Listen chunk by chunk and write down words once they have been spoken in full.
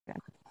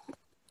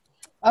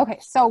Okay,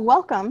 so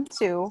welcome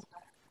to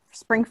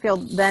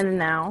Springfield Then and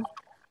Now.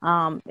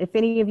 If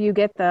any of you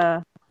get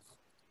the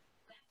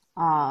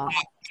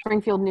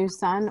Springfield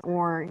News-Sun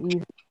or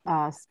you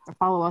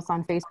follow us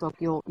on Facebook,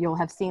 you'll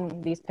have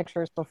seen these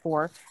pictures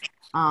before.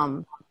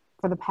 For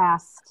the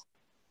past,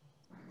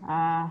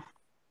 I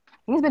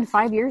think it's been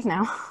 5 years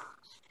now.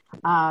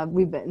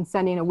 We've been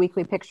sending a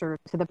weekly picture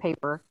to the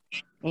paper,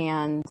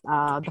 and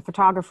the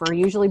photographer,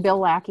 usually Bill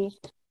Lackey,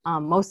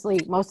 most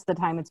of the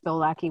time it's Bill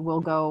Lackey,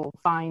 will go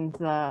find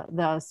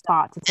the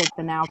spot to take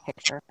the now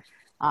picture.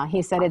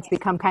 He said it's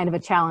become kind of a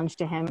challenge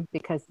to him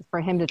because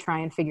for him to try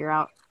and figure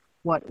out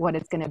what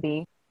it's going to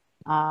be.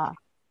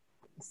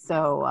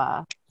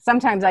 So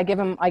sometimes I give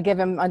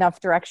him enough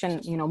direction,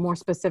 more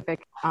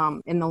specific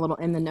in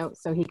the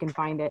notes so he can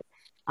find it.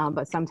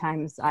 But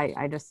sometimes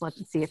I just let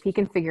see if he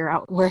can figure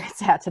out where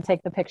it's at to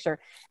take the picture.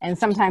 And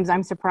sometimes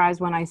I'm surprised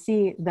when I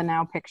see the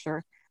now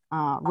picture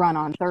run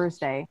on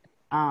Thursday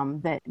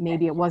that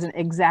maybe it wasn't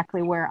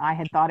exactly where I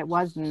had thought it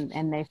was,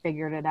 and they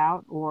figured it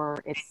out,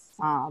 or it's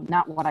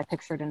not what I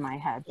pictured in my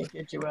head.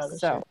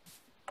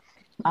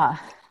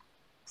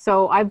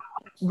 So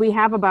we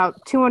have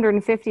about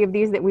 250 of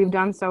these that we've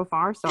done so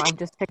far. So I've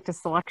just picked a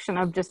selection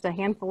of just a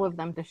handful of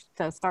them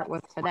to start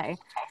with today.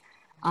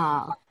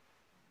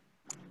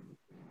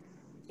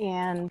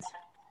 And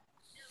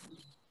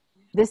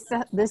this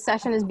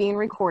session is being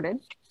recorded,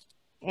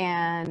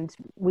 and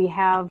we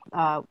have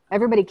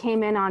everybody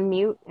came in on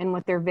mute and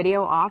with their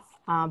video off,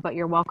 but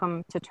you're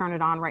welcome to turn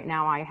it on right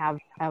now. I have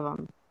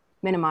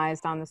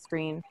minimized on the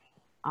screen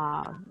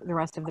the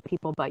rest of the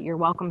people, but you're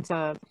welcome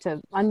to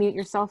unmute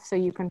yourself so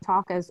you can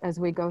talk as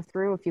we go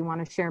through. If you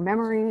want to share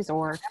memories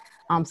or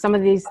some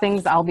of these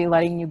things, I'll be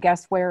letting you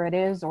guess where it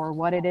is or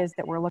what it is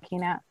that we're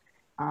looking at.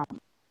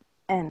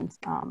 And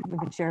we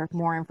can share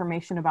more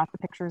information about the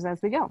pictures as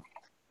we go.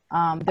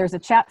 There's a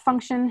chat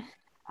function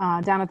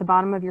down at the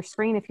bottom of your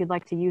screen if you'd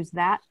like to use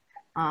that.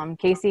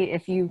 Casey,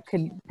 if you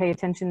could pay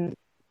attention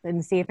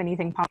and see if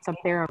anything pops up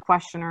there, a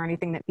question or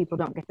anything that people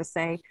don't get to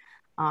say.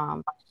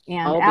 And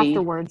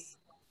afterwards,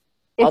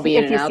 I'll be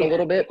in and out a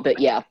little bit, but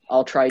yeah,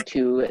 I'll try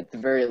to, at the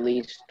very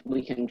least,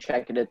 we can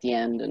check it at the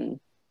end.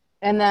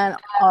 And then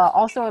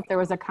also if there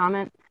was a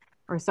comment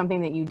or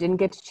something that you didn't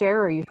get to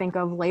share or you think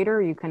of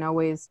later, you can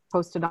always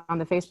post it on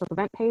the Facebook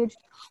event page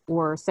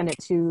or send it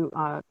to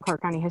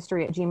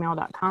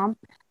clarkcountyhistory@gmail.com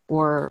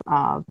or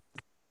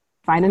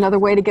find another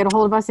way to get a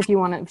hold of us if you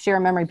want to share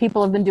a memory.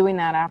 People have been doing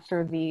that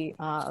after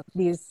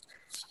these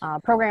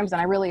programs,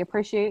 and I really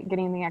appreciate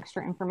getting the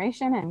extra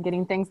information and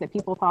getting things that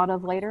people thought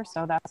of later.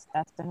 So that's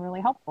been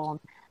really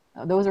helpful.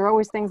 And those are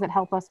always things that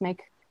help us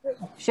make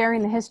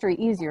sharing the history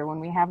easier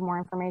when we have more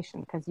information,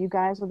 because you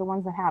guys are the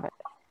ones that have it.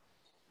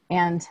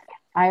 And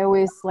I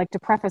always like to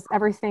preface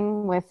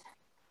everything with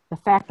the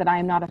fact that I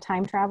am not a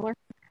time traveler.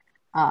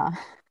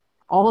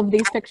 All of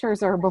these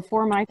pictures are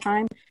before my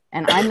time,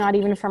 and I'm not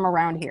even from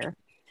around here.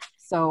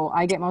 So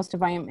I get most of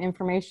my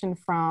information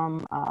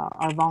from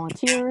our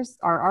volunteers,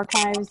 our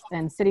archives,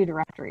 and city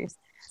directories.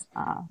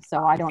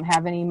 So I don't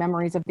have any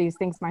memories of these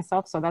things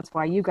myself. So that's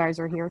why you guys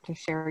are here to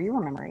share your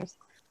memories.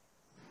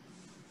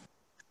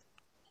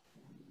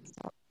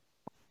 So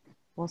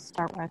we'll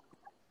start with,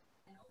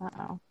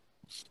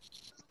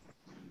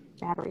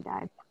 battery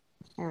died.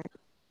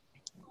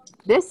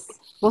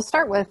 We'll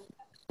start with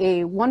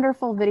a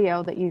wonderful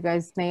video that you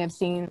guys may have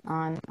seen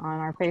on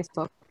our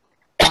Facebook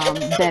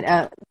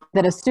that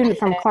a student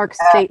from Clark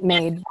State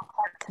made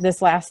this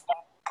last,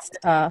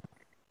 it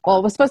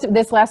was supposed to be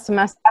this last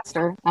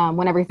semester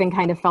when everything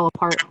kind of fell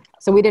apart.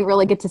 So we didn't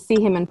really get to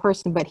see him in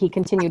person, but he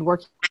continued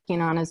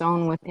working on his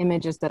own with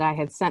images that I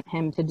had sent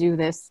him to do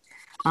this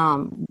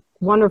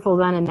wonderful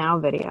then and now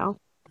video.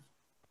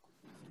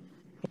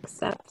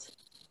 Except,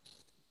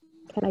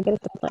 can I get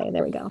it to play?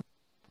 There we go.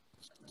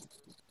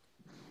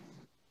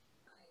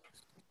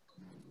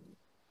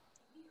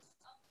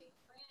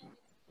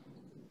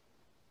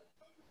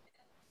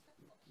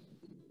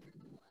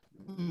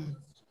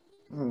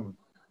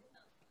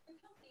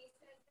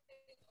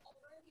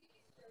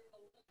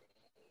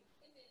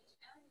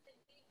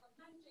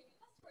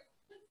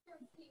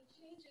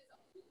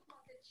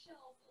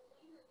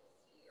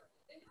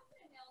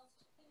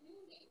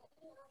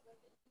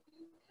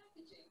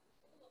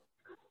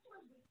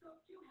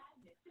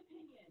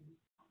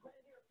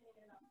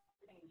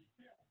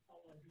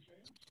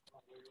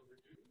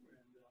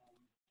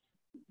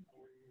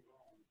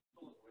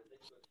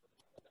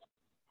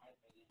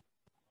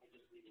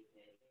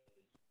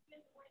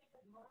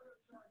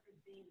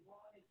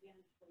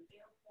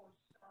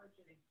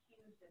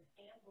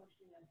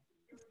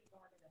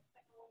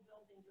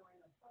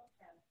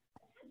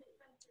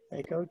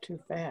 They go too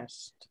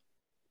fast.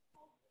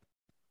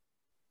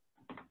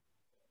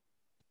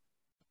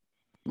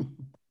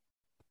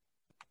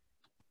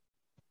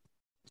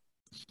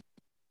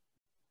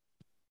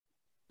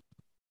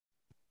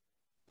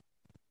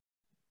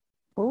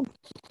 Oh,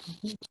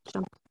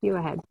 jump a few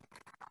ahead.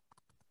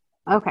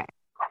 Okay,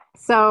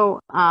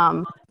 so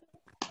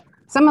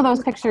some of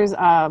those pictures,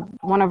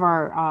 one of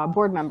our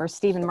board members,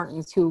 Stephen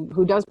Mertens,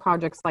 who does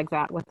projects like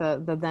that with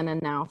the then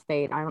and now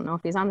fate. I don't know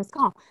if he's on this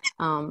call,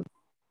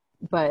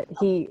 but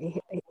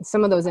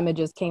some of those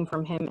images came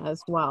from him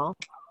as well.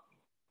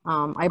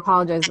 I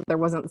apologize if there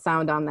wasn't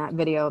sound on that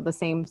video. The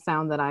same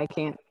sound that I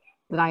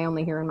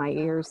only hear in my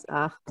ears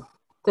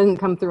doesn't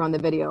come through on the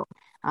video.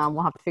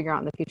 We'll have to figure out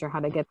in the future how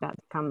to get that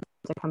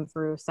to come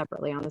through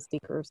separately on the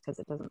speakers, because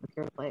it doesn't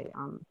appear to play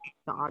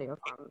the audio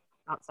from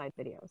outside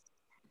videos.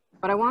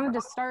 But I wanted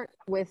to start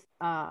with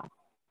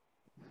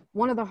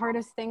one of the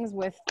hardest things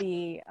with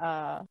the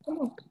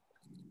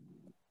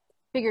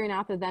figuring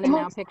out the then and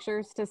now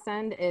pictures to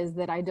send is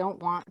that I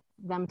don't want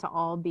them to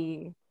all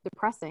be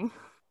depressing.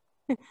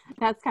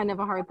 That's kind of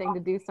a hard thing to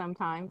do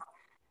sometimes.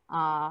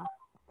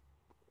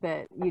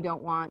 That you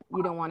don't want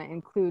to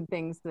include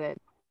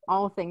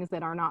all things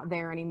that are not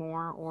there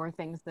anymore, or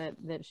things that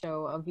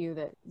show a view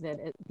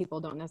that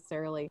people don't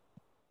necessarily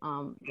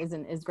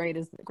isn't as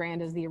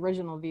grand as the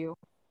original view.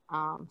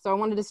 So I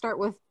wanted to start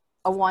with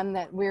one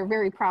that we're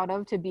very proud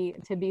of, to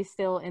be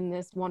still in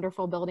this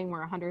wonderful building. We're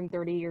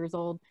 130 years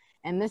old,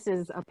 and this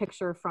is a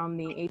picture from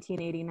the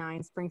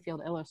 1889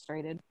 Springfield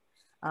Illustrated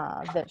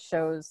that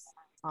shows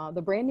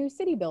the brand new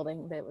city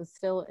building that was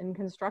still in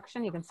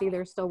construction. You can see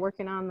they're still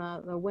working on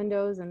the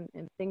windows and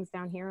things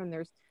down here, and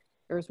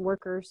there's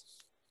workers.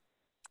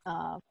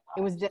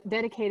 It was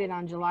dedicated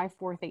on July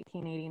 4th,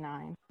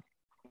 1889,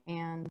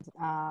 and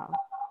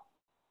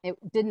it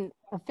didn't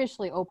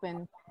officially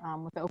open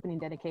with the opening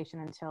dedication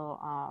until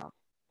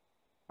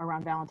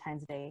around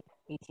Valentine's Day,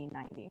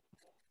 1890.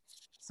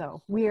 So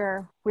we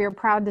are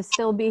proud to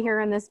still be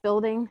here in this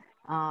building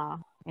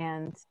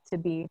and to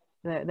be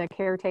the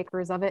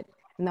caretakers of it.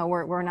 No,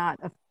 we're not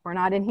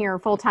in here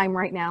full time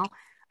right now,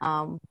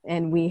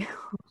 and we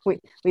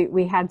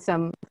had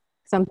some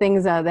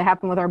things that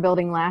happened with our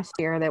building last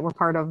year that were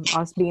part of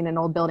us being an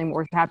old building.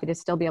 We're happy to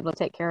still be able to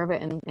take care of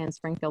it in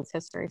Springfield's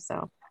history.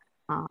 So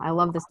I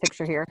love this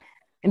picture here.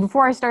 And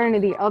before I start into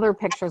the other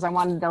pictures, I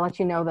wanted to let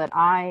you know that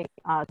I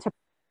took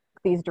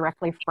these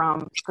directly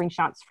from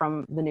screenshots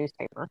from the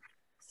newspaper.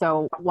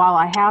 So while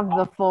I have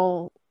the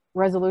full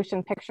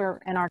resolution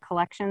picture in our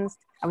collections,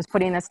 I was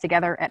putting this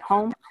together at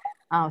home.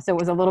 So it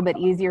was a little bit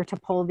easier to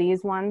pull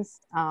these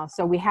ones.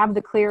 So we have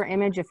the clear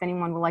image if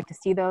anyone would like to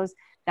see those.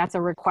 That's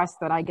a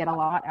request that I get a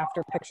lot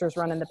after pictures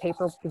run in the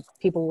paper.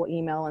 People will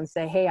email and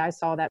say, hey, I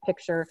saw that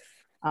picture.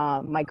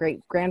 My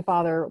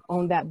great-grandfather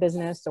owned that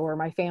business, or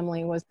my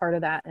family was part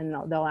of that, and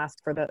they'll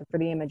ask for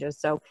the images.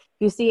 So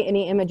if you see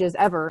any images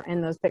ever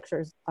in those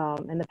pictures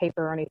in the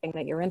paper or anything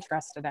that you're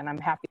interested in, I'm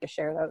happy to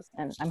share those,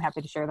 and I'm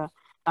happy to share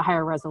the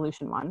higher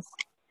resolution ones.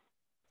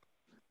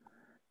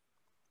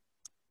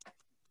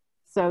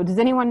 So does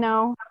anyone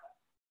know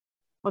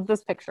what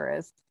this picture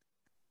is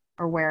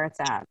or where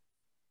it's at?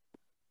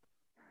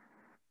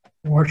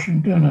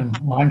 Washington and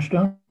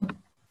limestone?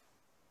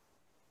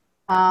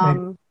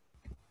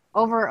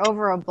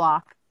 Over a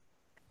block.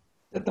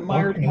 At the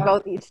Myers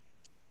Both each.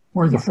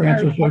 Where the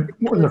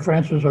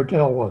Francis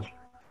Hotel was.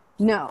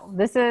 No,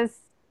 this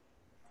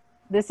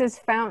is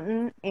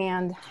Fountain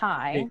and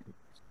High.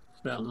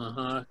 Fountain and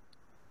High.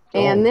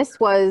 And this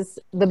was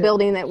the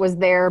building that was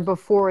there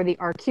before the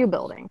RQ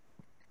building.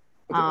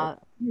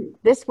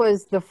 This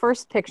was the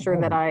first picture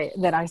that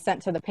I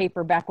sent to the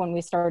paper back when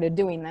we started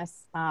doing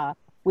this.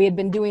 We had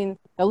been doing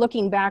the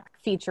looking back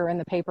feature in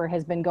the paper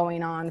has been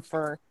going on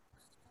for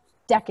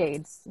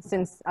decades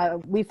since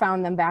we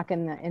found them back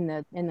in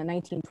the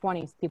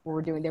 1920s. People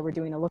were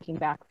doing a looking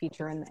back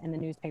feature in the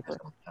newspaper.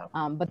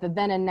 But the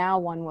then and now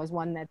one was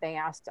one that they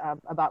asked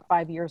about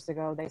 5 years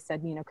ago. They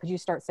said, could you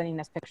start sending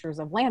us pictures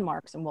of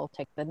landmarks and we'll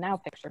take the now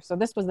picture. So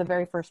this was the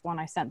very first one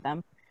I sent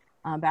them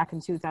back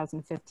in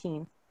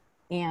 2015.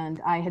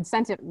 And I had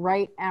sent it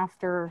right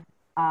after,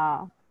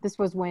 this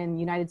was when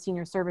United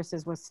Senior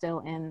Services was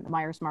still in the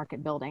Myers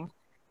Market building.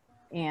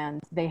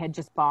 And they had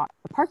just bought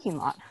the parking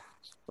lot,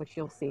 which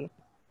you'll see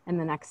in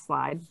the next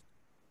slide.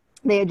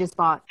 They had just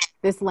bought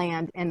this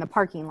land and the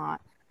parking lot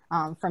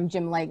from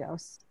Jim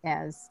Lagos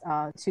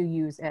to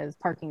use as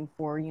parking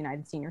for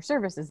United Senior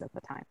Services at the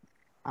time.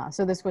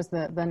 So this was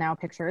the now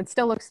picture. It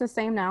still looks the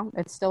same now.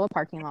 It's still a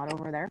parking lot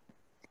over there.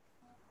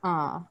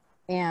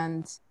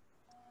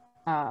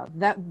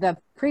 The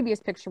previous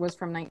picture was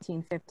from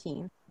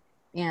 1915,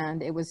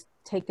 and it was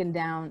taken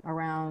down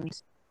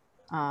around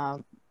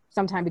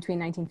sometime between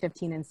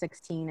 1915 and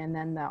 16, and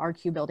then the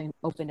RQ building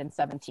opened in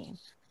 17,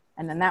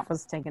 and then that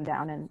was taken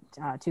down in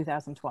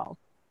 2012.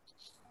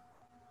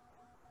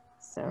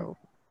 So,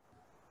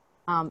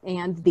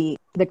 and the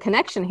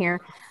connection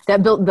here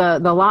that built the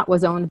lot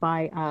was owned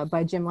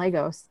by Jim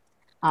Lagos.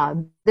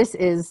 This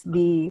is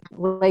the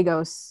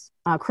Lagos,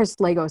 Chris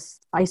Lagos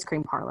ice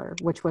cream parlor,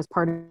 which was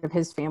part of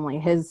his family.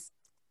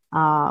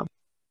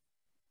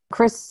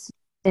 Chris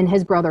and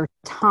his brother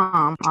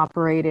Tom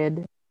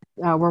operated,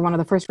 were one of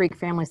the first Greek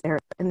families there,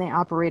 and they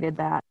operated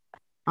that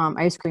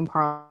ice cream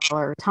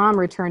parlor. Tom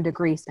returned to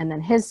Greece, and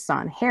then his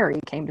son Harry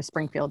came to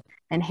Springfield,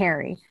 and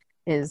Harry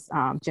is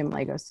Jim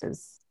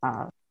Lagos's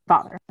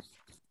father.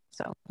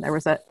 So there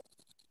was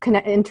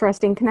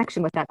interesting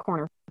connection with that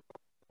corner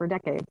for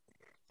decades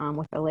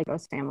with the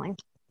Lagos family.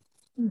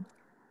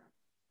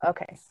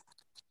 Okay,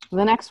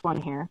 the next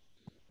one here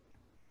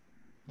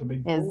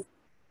is,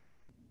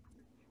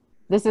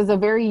 this is a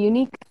very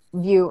unique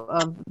view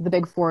of the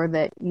Big Four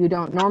that you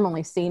don't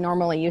normally see.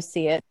 Normally you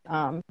see it,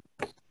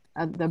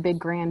 the big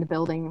grand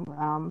building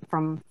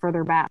from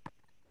further back.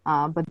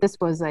 But this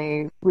was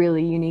a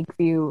really unique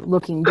view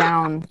looking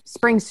down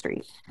Spring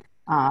Street,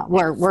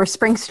 where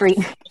Spring Street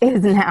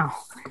is now.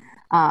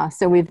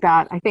 So we've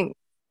got, I think,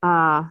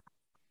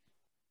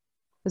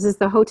 this is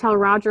the Hotel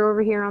Roger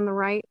over here on the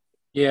right,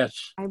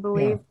 Yes. I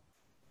believe.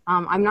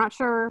 Yeah. I'm not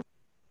sure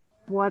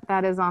what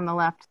that is on the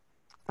left,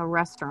 the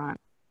restaurant.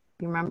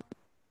 Do you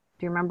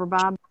remember,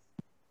 Bob?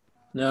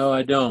 No,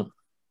 I don't.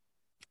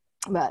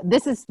 But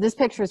this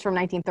picture is from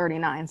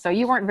 1939, so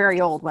you weren't very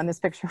old when this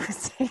picture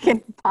was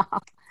taken,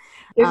 Bob.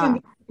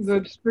 Isn't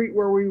the street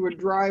where we would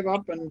drive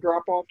up and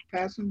drop off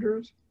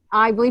passengers?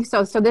 I believe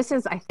so. So this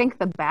is, I think,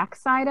 the back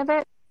side of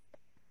it.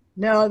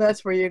 No,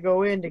 that's where you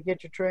go in to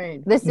get your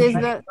train. This is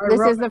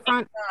the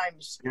front.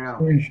 Times. Yeah.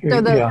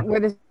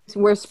 So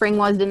where Spring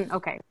was didn't.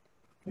 Okay.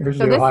 Here's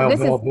So the Ohio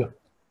Bell.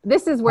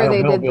 this is where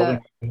they did building,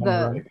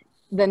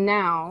 the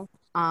now.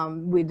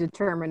 We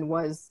determined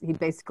was he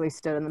basically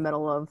stood in the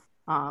middle of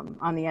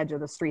on the edge of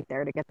the street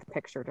there to get the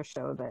picture to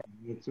show that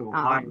it's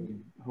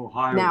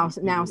Ohio.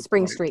 Now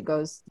Spring Street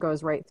goes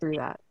right through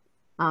that.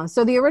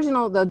 So the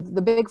original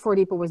the Big Four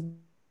Depot was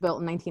built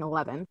in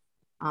 1911.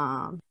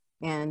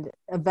 And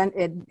at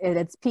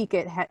its peak,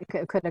 it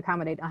could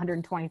accommodate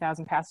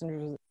 120,000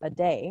 passengers a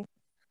day.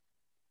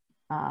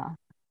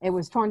 It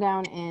was torn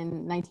down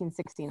in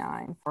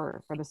 1969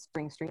 for the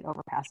Spring Street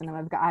overpass, and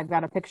I've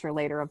got a picture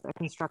later of the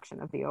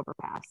construction of the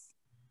overpass.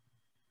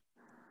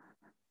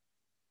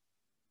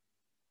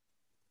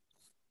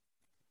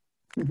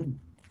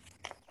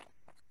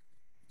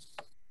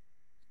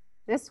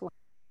 This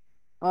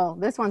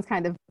one's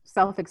kind of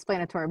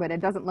self-explanatory, but it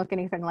doesn't look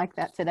anything like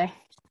that today.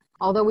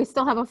 Although we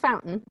still have a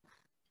fountain.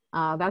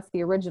 That's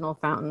the original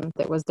fountain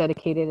that was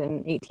dedicated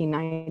in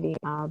 1890,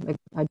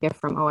 a gift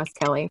from O.S.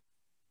 Kelly.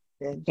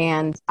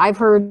 And I've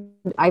heard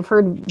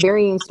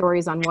varying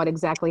stories on what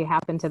exactly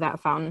happened to that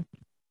fountain.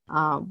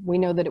 We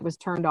know that it was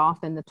turned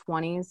off in the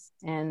 20s,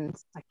 and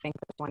I think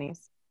the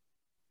 20s.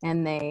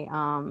 And they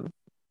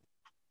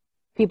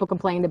people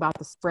complained about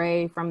the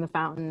spray from the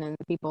fountain and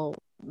people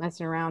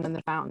messing around in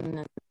the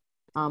fountain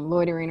and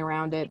loitering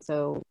around it.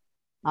 So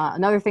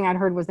another thing I'd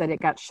heard was that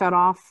it got shut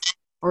off,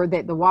 or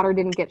that the water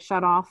didn't get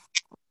shut off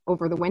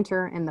over the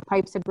winter and the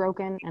pipes had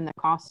broken and the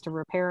cost to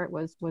repair it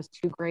was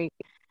too great.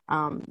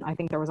 I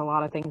think there was a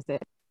lot of things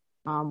that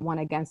went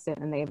against it,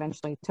 and they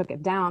eventually took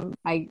it down.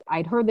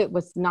 I'd heard that it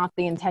was not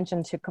the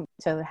intention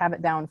to have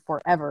it down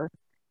forever,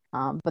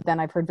 but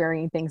then I've heard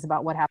varying things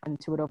about what happened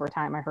to it over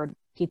time. I heard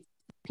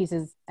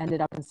pieces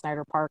ended up in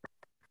Snyder Park.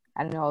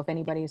 I don't know if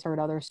anybody's heard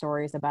other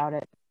stories about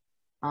it.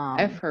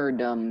 I've heard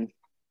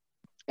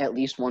at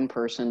least one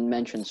person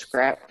mention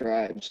scrap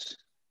drives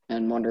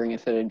and wondering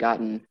if it had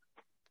gotten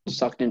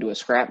sucked into a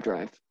scrap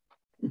drive.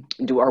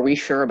 Are we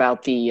sure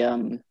about the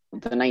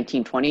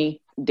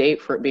 1920 date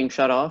for it being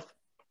shut off?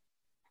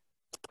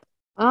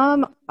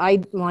 I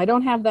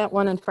don't have that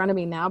one in front of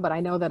me now, but I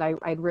know that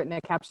I'd written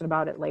a caption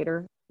about it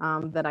later.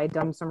 That I'd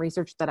done some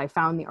research, that I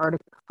found the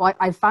article. Well,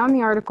 I found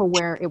the article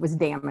where it was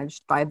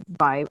damaged by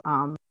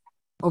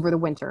over the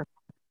winter.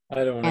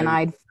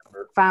 I'd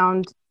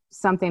found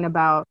something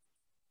about.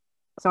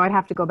 So I'd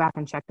have to go back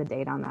and check the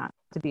date on that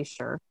to be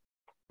sure.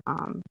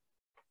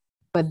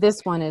 But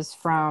this one is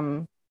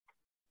from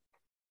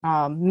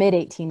mid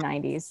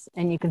 1890s,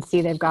 and you can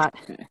see they've got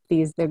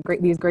these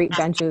great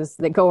benches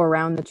that go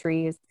around the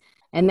trees,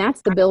 and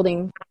that's the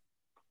building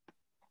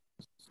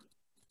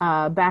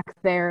back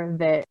there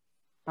that.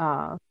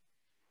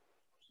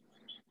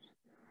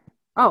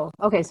 Oh,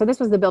 okay. So this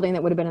was the building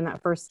that would have been in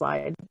that first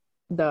slide.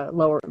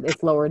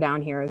 It's lower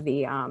down here.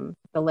 The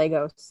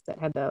Lagos that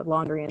had the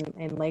laundry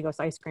and Lagos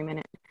ice cream in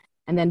it,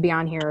 and then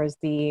beyond here is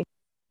the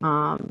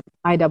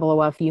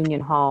IOOF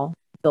Union Hall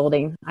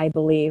building, I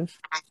believe.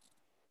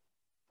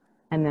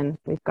 And then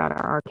we've got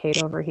our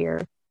arcade over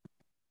here.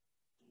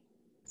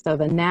 So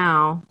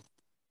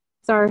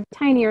it's our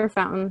tinier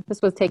fountain.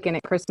 This was taken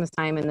at Christmas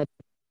time, and the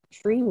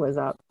tree was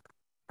up.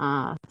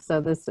 So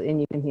this,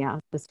 and you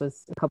can, this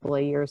was a couple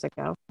of years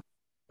ago.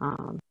 I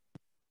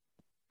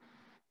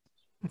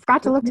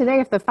forgot to look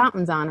today if the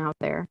fountain's on out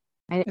there.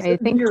 I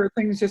think your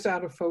thing's just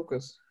out of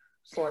focus.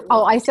 Slightly.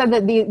 Oh, I said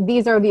that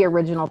these are the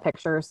original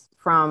pictures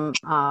from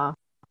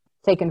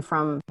taken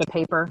from the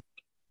paper.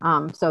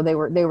 So they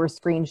were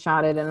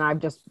screenshotted, and I've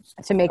just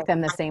to make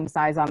them the same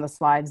size on the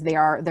slides.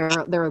 They're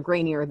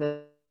grainier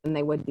than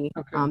they would be.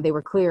 Okay. They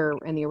were clear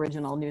in the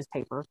original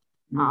newspaper.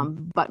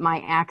 But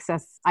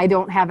I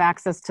don't have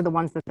access to the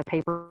ones that the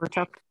paper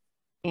took.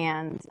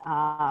 And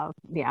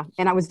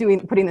and I was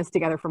putting this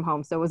together from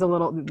home. So it was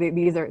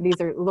these are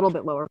a little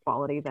bit lower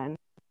quality than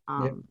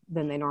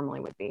they normally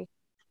would be.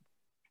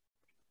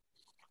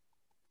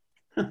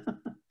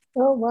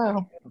 Oh,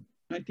 wow.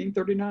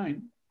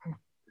 1939.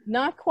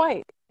 Not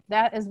quite.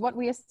 that is what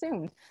we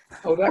assumed.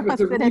 Oh, that was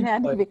the That it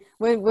had to replay.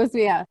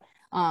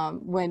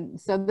 be.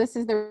 So this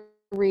is the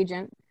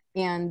Regent,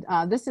 and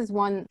this is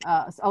one.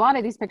 A lot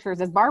of these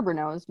pictures, as Barbara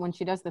knows, when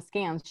she does the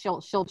scans,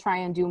 she'll try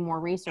and do more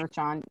research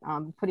on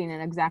putting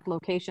an exact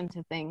location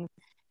to things,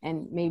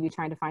 and maybe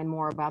trying to find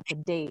more about the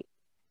date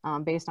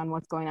based on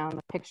what's going on in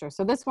the picture.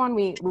 So this one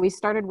we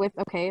started with,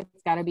 okay,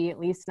 it's got to be at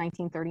least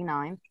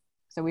 1939.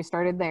 So we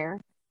started there,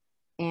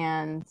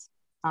 and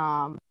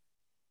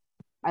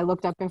I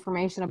looked up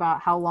information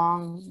about how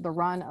long the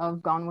run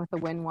of Gone with the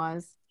Wind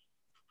was,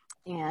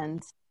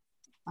 and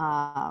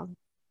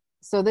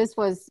so this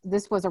was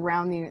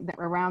around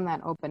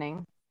that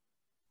opening.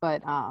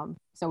 But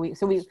so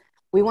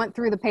we went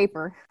through the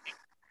paper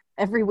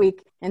every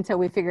week until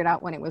we figured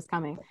out when it was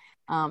coming,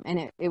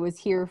 and it was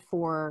here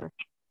for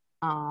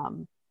a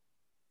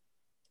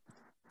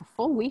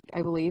full week,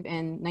 I believe,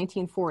 in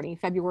 1940.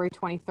 February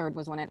 23rd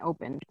was when it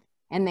opened,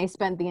 and they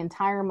spent the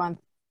entire month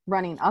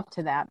running up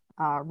to that,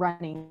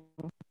 running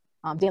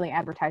daily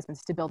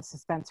advertisements to build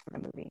suspense for the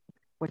movie,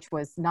 which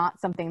was not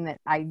something that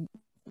I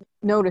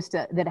noticed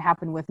that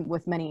happened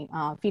with many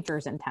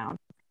features in town.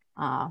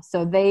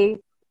 So they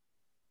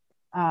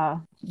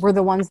were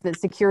the ones that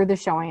secured the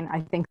showing.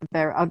 I think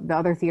the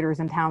other theaters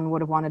in town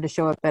would have wanted to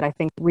show it, but I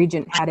think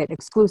Regent had it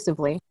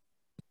exclusively.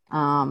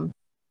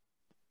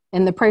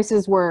 And the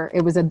prices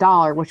it was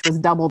 $1, which was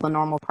double the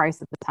normal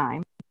price at the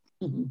time.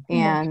 Mm-hmm.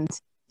 And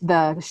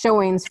the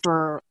showings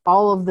for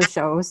all of the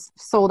shows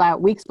sold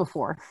out weeks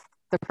before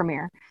the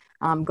premiere,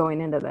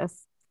 going into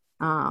this.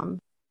 And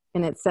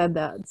it said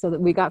that, so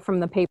that we got from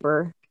the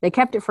paper, they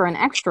kept it for an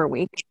extra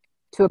week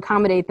to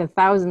accommodate the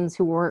thousands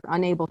who were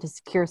unable to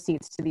secure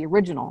seats to the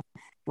original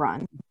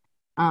run.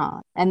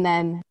 And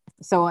then,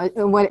 so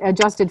what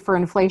adjusted for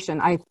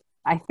inflation,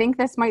 I think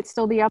this might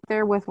still be up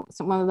there with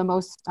one of the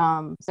most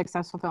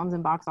successful films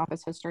in box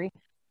office history.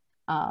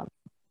 And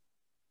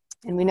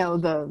we know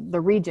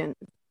the Regent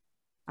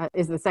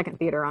is the second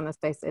theater on this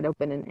place. It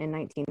opened in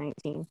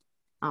 1919.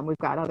 We've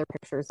got other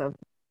pictures of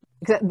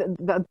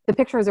the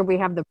pictures that we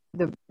have.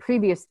 The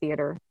previous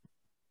theater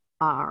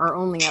are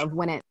only of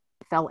when it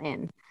fell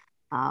in,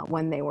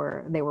 when they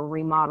were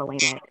remodeling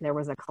it. There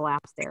was a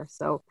collapse there,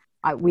 so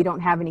we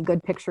don't have any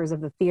good pictures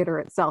of the theater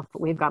itself,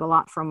 but we've got a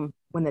lot from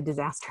when the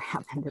disaster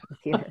happened at the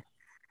theater.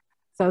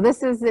 So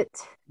this is it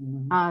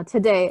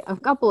today, a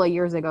couple of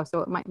years ago,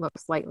 so it might look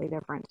slightly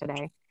different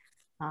today,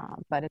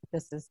 but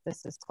this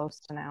is close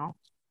to now.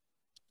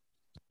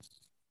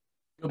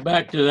 Go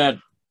back to that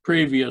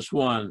previous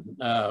one.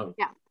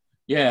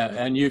 Yeah,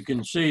 and you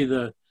can see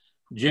the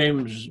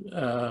James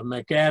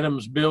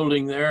McAdams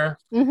building there,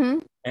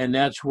 and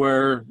that's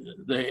where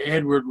the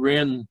Edward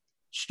Wren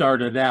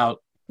started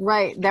out.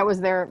 Right, that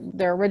was their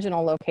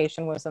original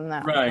location, was in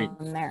that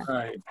one there.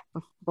 Right.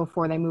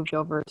 Before they moved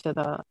over to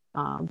the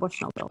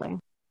Bushnell building.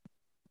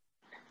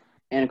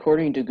 And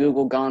according to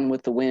Google, Gone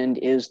with the Wind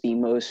is the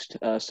most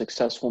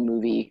successful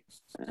movie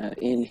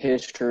in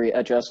history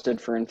adjusted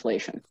for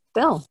inflation.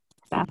 Still,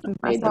 that's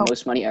impressive. Made the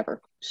most money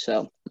ever.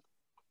 So.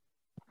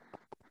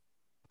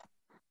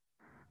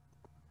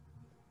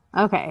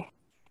 Okay,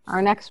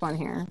 our next one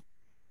here.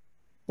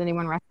 Does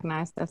anyone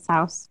recognize this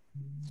house?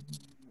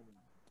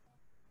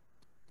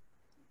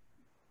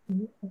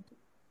 I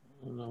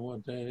don't know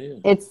what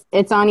that is.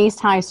 It's on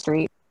East High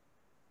Street.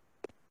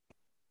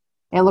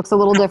 It looks a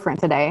little different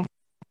today.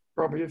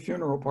 Probably a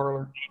funeral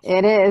parlor.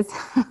 It is.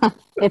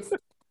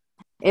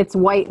 it's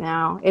white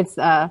now. It's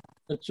a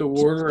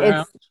Warder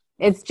house.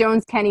 It's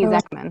Jones Kenny's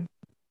Ekman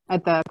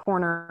at the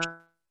corner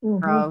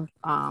of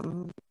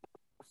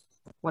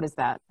what is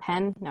that?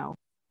 Penn? No.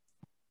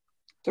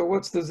 So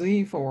what's the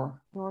Z for?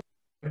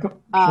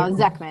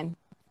 Zekman.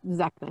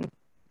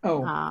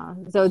 Oh.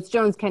 So it's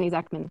Jones Kenny's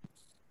Ekman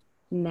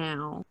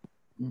now,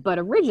 but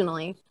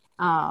originally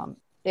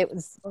it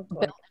was built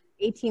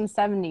in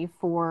 1870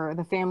 for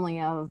the family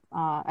of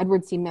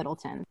Edward C.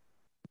 Middleton,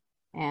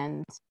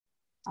 and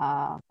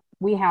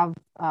we have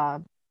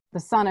the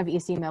son of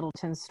E.C.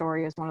 Middleton's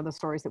story is one of the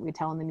stories that we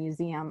tell in the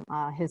museum.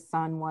 His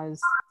son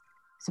was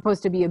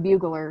supposed to be a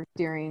bugler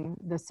during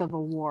the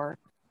Civil War,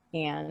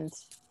 and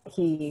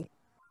he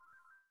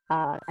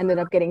ended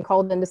up getting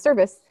called into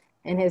service,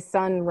 and his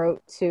father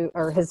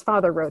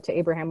wrote to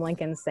Abraham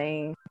Lincoln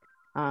saying,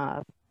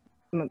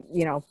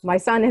 my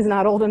son is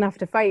not old enough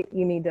to fight.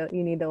 You need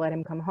to let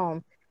him come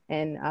home.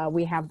 And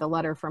we have the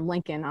letter from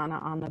Lincoln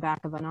on the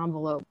back of an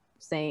envelope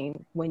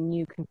saying, when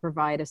you can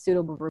provide a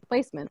suitable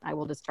replacement, I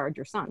will discharge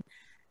your son.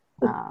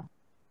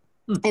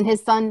 And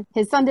his son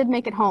did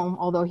make it home,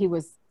 although he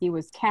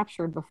was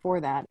captured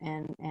before that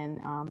and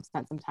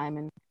spent some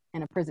time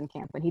in a prison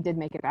camp, but he did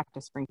make it back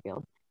to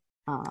Springfield.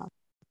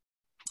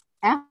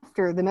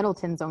 After the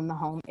Middletons owned the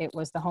home, it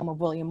was the home of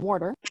William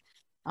Warder.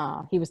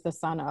 He was the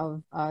son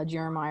of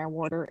Jeremiah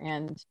Warder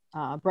and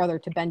brother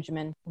to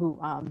Benjamin, who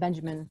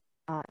Benjamin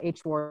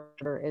H.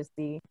 Warder is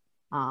the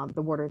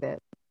warder that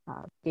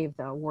gave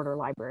the Warder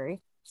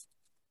Library.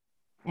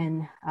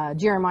 And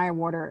Jeremiah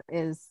Warder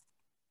is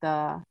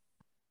the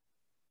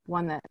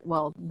one that,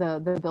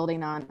 the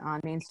building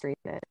on Main Street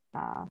that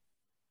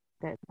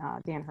that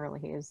Dan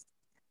Hurley is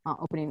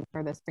opening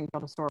for the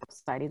Springfield Historical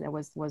Society. That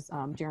was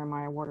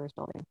Jeremiah Warder's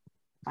building,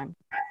 if I'm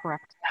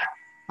correct.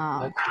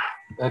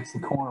 That's the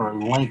corner of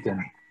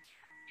Lincoln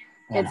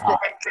and It's High.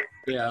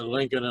 Yeah,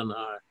 Lincoln and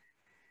High.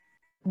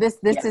 This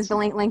is the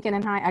Lincoln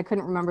and High. I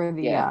couldn't remember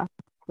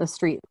the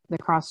street, the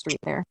cross street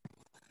there.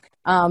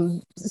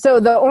 So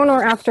the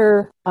owner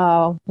after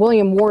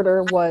William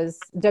Warder was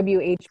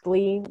W.H.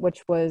 Blee,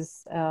 which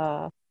was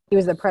he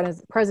was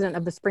the president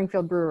of the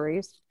Springfield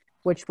Breweries,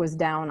 which was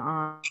down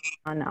on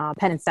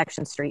Penn and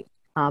Section Street,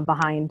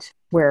 behind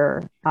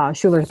where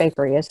Schuler's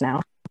Bakery is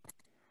now.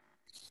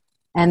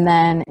 And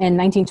then in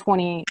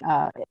 1920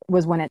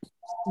 was when it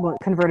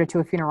converted to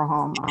a funeral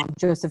home.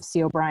 Joseph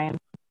C. O'Brien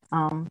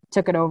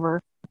took it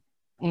over,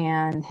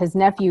 and his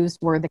nephews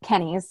were the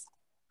Kennys.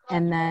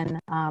 And then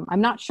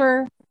I'm not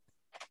sure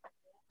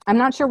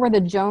where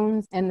the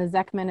Jones and the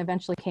Zeckman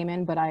eventually came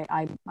in, but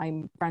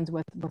I'm friends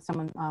with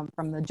someone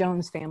from the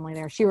Jones family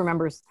there. She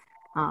remembers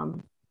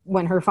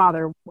when her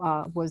father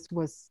was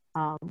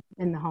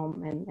in the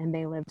home and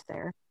they lived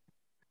there.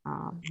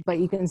 But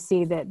you can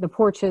see that the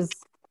porches,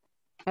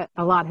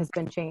 a lot has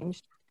been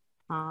changed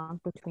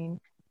between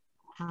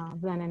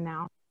then and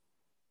now.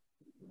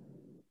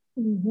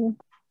 Mm-hmm.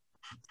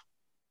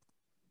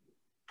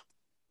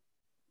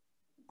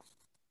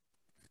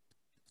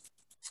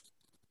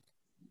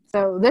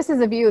 So this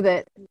is a view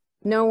that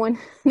no one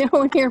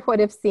here would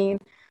have seen.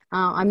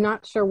 I'm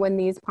not sure when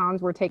these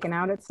ponds were taken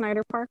out at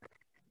Snyder Park,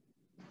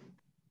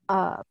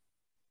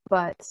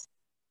 but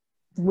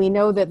we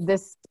know that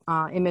this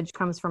image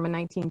comes from a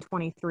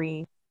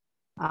 1923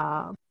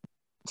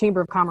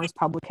 Chamber of Commerce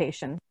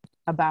publication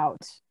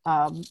about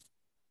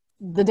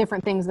the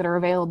different things that are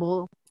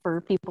available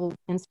for people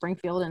in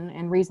Springfield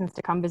and reasons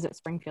to come visit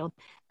Springfield.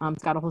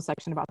 It's got a whole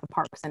section about the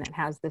parks, and it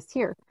has this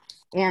here.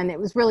 And it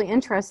was really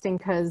interesting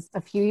because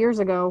a few years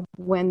ago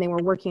when they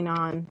were working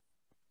on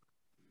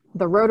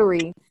the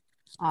Rotary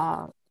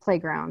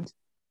playground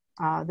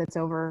that's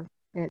over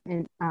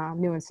in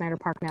New and Snyder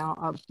Park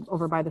now,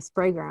 over by the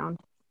spray ground,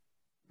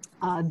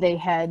 they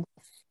had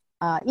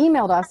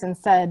emailed us and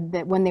said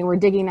that when they were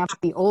digging up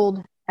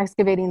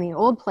excavating the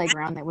old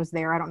playground that was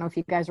there, I don't know if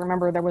you guys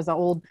remember, there was an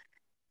old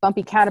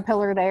bumpy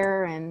caterpillar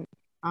there and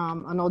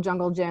an old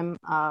jungle gym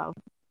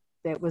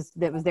that was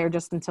there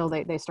just until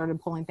they started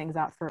pulling things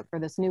out for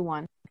this new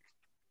one.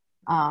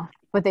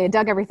 But they had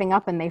dug everything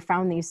up and they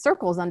found these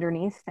circles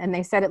underneath, and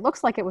they said it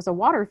looks like it was a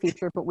water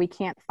feature, but we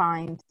can't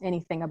find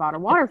anything about a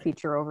water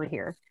feature over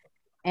here.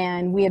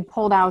 And we had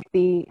pulled out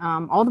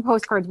all the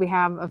postcards we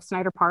have of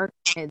Snyder Park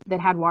that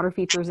had water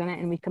features in it,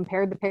 and we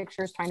compared the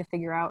pictures trying to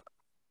figure out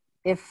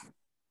if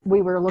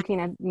we were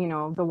looking at,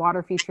 the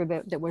water feature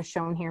that was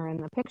shown here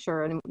in the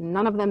picture, and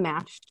none of them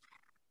matched.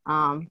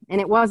 And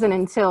it wasn't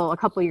until a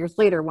couple of years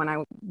later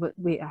when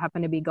we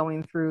happened to be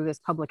going through this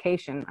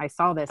publication, I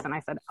saw this and I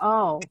said,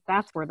 oh,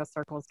 that's where the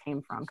circles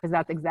came from, because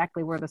that's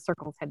exactly where the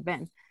circles had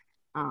been.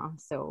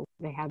 So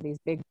they had these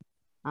big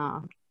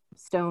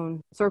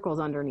stone circles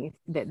underneath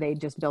that they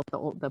just built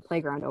the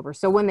playground over.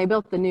 So when they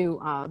built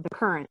the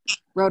current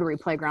Rotary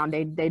playground,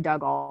 they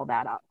dug all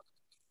that up.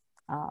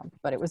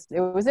 But it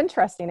was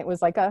interesting. It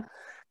was like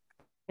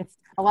it's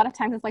a lot of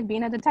times it's like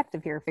being a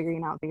detective here,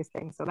 figuring out these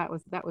things. So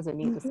that was a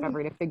neat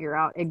discovery to figure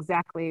out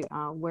exactly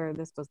where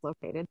this was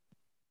located.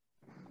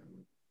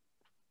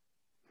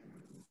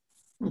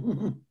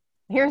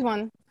 Here's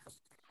one.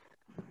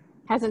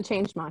 Hasn't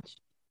changed much.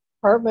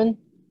 Hartman.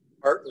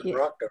 Hartman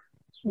Rock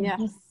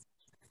Garden. Yes.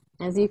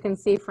 As you can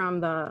see from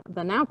the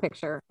now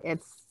picture,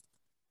 it's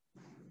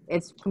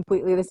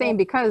completely the same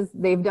because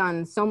they've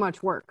done so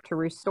much work to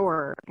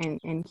restore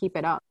and keep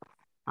it up.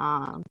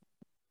 A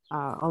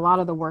lot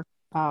of the work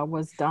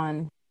was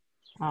done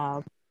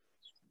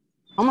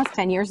almost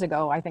 10 years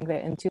ago. I think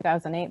that in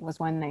 2008 was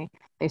when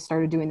they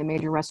started doing the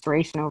major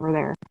restoration over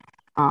there.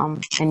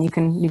 And you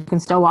can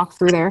still walk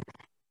through there.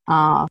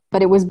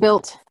 But it was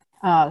built,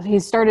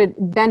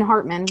 Ben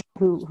Hartman,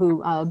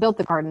 who built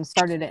the garden,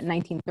 started it in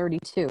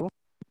 1932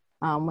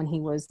 when he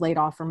was laid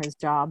off from his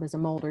job as a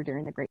molder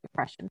during the Great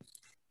Depression.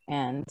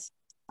 And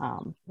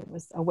it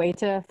was a way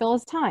to fill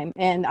his time.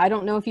 And I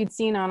don't know if you'd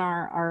seen on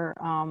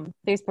our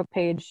Facebook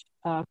page,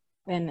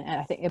 and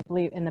I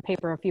believe in the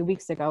paper a few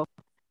weeks ago,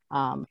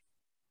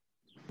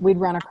 we'd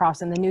run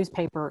across in the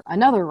newspaper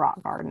another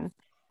rock garden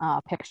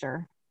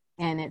picture.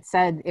 And it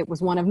said it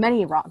was one of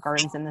many rock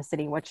gardens in the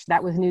city, which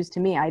that was news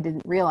to me. I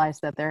didn't realize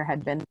that there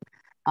had been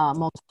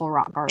multiple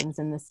rock gardens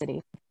in the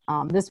city.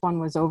 This one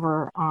was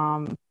over,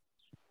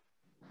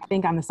 I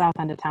think on the south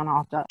end of town.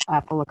 I'll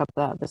have to look up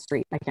the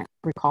street. I can't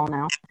recall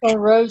now. On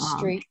Rose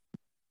Street.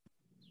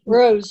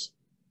 Rose.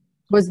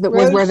 Was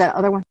where the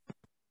other one?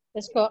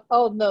 It's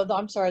called, no,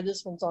 I'm sorry.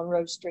 This one's on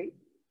Rose Street.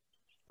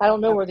 I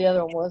don't know where the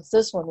other one was.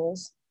 This one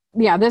is.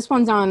 Yeah, this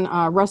one's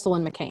on Russell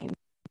and McCain.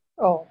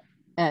 Oh.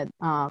 At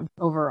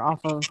over off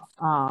of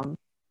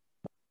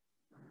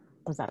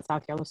was that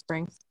South Yellow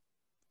Springs?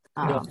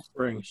 Yellow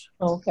Springs.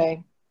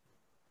 Okay.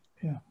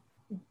 Yeah.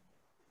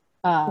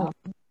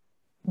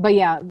 But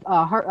yeah,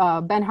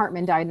 Ben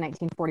Hartman died in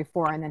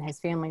 1944, and then his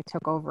family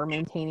took over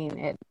maintaining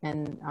it,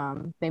 and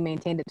they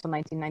maintained it till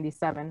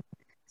 1997.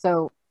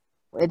 So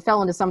it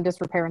fell into some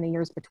disrepair in the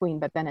years between,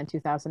 but then in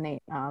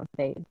 2008,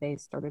 they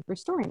started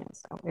restoring it.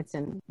 So it's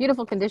in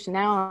beautiful condition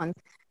now, and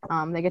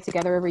they get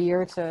together every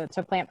year to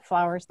plant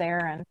flowers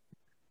there, and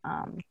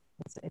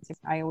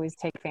I always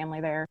take family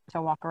there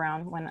to walk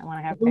around when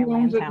I have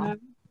family in town.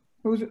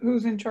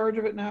 Who's in charge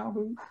of it now?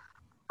 Who?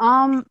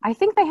 I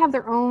think they have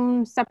their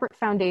own separate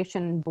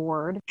foundation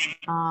board,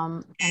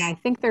 and I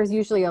think there's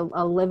usually a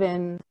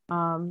live-in.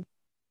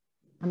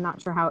 I'm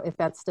not sure if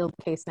that's still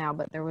the case now,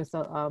 but there was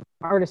a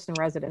artist in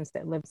residence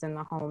that lives in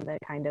the home that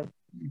kind of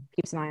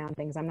keeps an eye on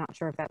things. I'm not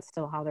sure if that's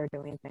still how they're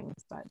doing things,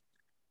 but.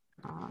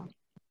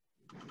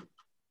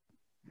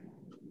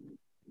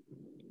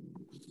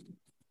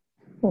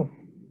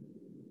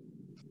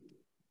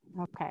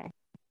 Okay,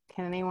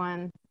 can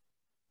anyone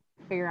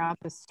figure out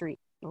the street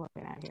we're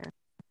looking at here?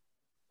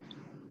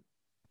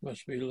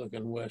 Must be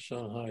looking west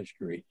on High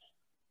Street.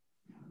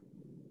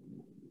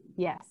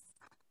 Yes.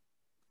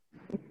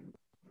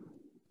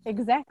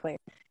 Exactly.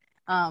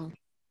 But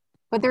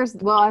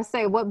I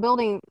say, what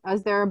building,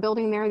 is there a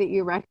building there that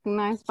you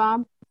recognize,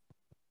 Bob?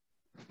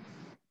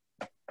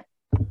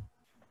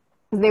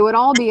 They would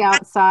all be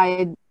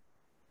outside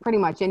pretty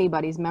much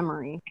anybody's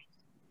memory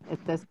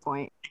at this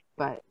point,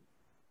 but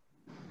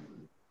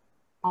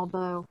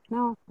although,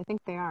 no, I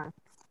think they are.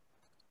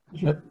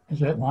 Is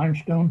that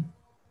limestone?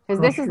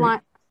 Because this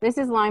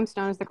is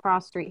limestone is the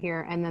cross street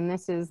here, and then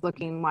this is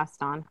looking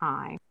west on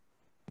High.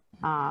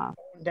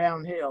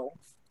 Downhill.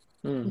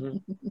 Mm-hmm.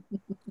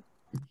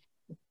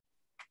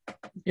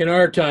 In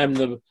our time,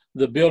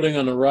 the building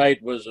on the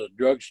right was a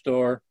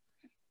drugstore.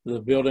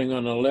 The building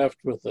on the left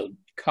with a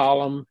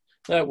column,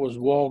 that was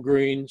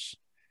Walgreens.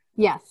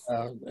 Yes.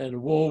 And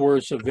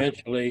Woolworths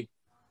eventually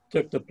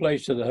took the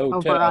place of the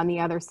hotel. Over on the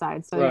other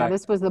side. So yeah,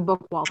 this was the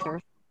Book Walter.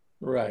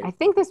 Right. I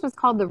think this was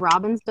called the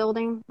Robbins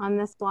Building on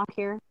this block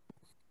here.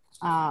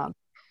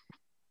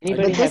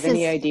 Anybody have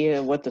any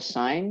idea what the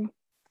sign?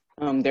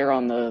 They're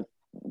on the.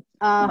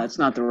 It's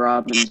not the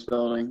Robbins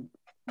Building.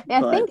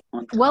 I think.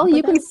 Well,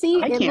 you can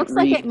see. It looks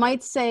like it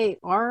might say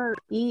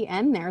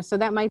REN there, so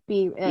that might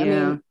be. I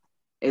mean,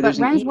 but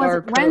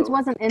Ren's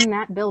wasn't in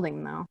that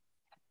building though.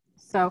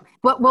 So,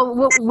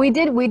 well, we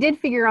did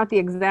figure out the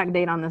exact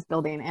date on this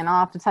building, and I'll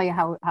have to tell you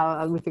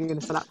how we figured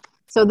this out.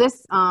 So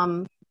this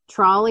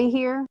trolley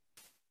here,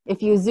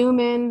 if you zoom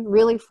in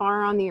really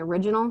far on the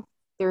original,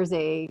 there's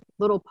a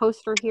little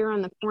poster here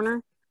on the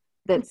corner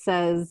that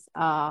says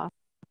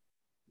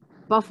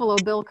Buffalo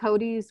Bill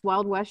Cody's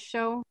Wild West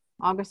Show,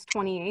 August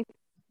 28th.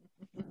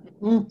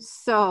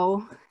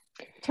 So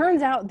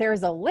turns out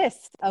there's a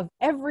list of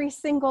every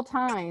single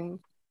show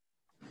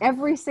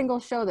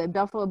that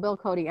Buffalo Bill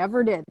Cody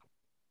ever did.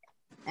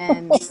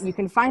 And you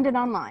can find it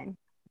online.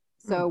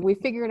 So we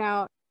figured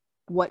out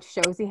what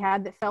shows he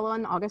had that fell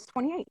on August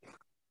 28th.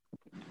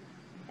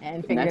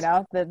 And figured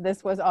out that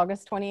this was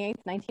August 28th,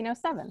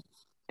 1907.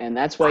 And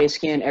that's why you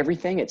scan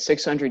everything at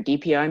 600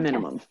 DPI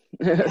minimum.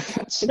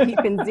 You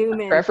can zoom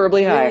in.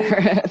 Preferably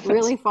higher.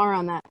 Really far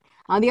on that.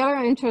 The other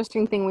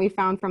interesting thing we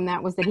found from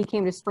that was that he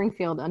came to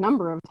Springfield a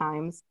number of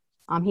times.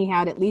 He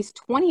had at least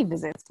 20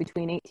 visits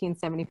between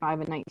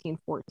 1875 and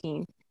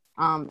 1914.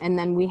 And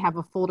then we have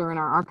a folder in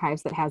our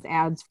archives that has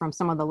ads from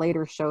some of the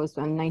later shows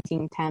in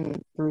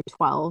 1910 through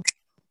 12.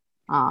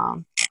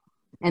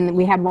 And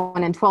we had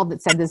one in 12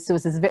 that said this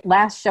was his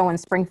last show in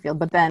Springfield,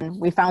 but then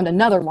we found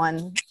another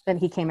one that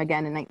he came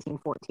again in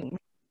 1914.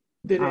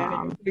 Did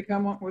anybody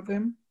come up with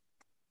him?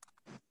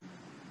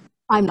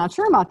 I'm not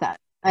sure about that.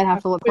 I'd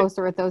have to look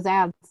closer at those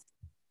ads.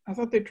 I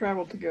thought they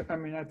traveled together. I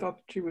mean, I thought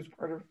she was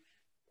part of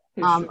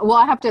his well,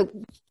 I have to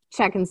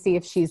check and see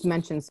if she's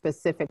mentioned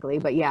specifically,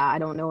 but yeah, I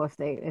don't know if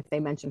they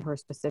mentioned her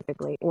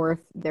specifically, or if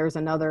there's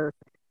another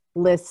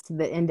list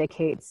that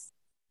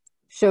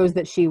shows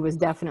that she was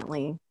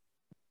definitely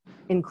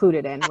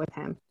included in with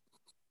him.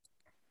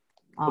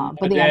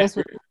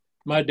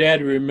 My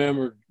dad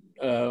remembered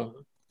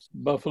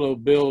Buffalo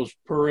Bill's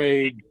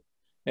parade,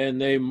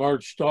 and they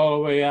marched all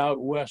the way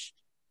out west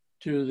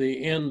to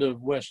the end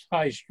of West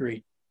High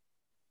Street.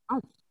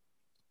 Oh.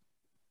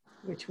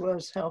 Which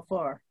was how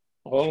far?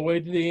 All the way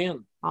to the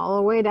end. All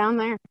the way down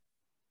there.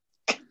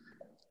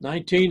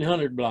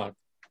 1900 block.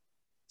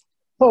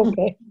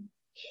 Okay.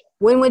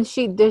 When would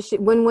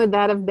when would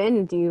that have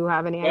been? Do you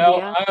have any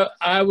idea? Well,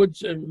 I would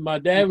say my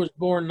dad was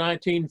born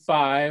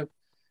 1905,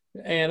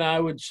 and I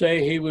would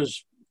say he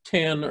was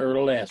 10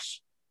 or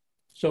less.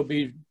 So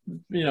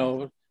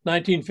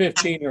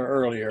 1915 or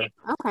earlier.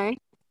 Okay.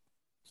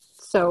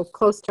 So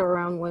close to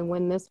around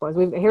when this was.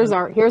 Here's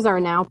our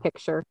now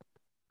picture.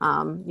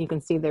 You can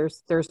see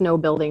there's no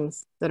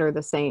buildings that are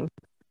the same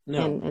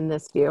in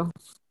this view.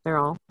 They're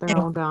all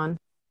gone.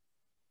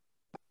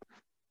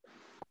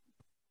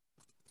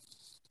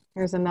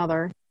 Here's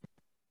another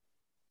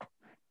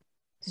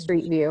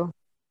street view.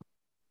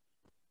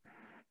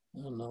 I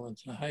don't know.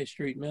 It's a High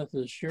Street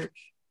Methodist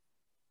Church.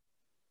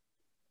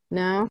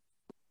 No.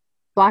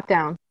 Block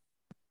down.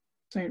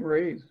 St.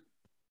 Ray's.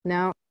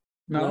 No.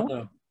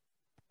 No?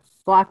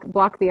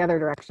 Block the other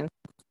direction.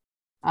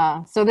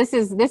 So this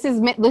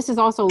is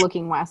also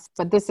looking west,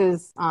 but this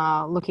is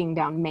looking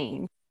down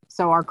Main.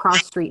 So our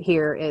cross street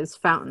here is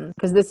Fountain,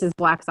 because this is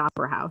Black's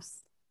Opera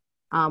House,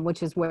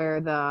 which is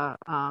where the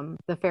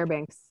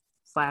Fairbanks /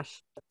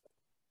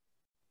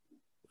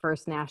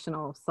 First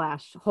National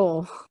 /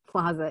 Whole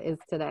Plaza is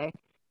today.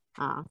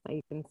 So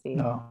you can see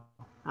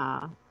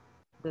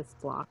this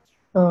block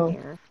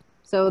here.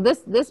 So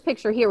this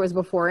picture here was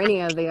before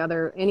any of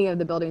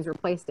the buildings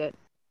replaced it.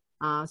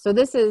 So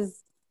this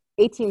is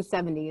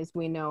 1870s,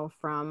 we know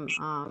from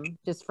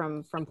just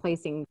from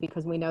placing,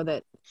 because we know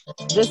that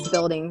this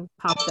building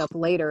popped up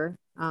later,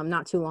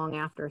 not too long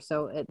after.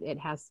 So it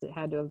had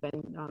to have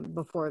been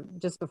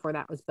just before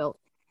that was built.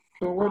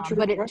 So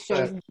but it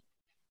shows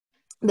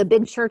the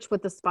big church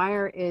with the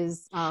spire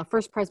is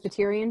First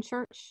Presbyterian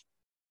Church,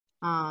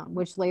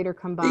 which later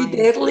combined.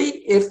 Hey, Natalie,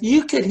 if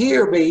you could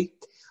hear me,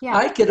 yeah.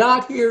 I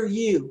cannot hear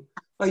you.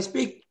 I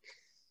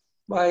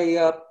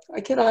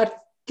cannot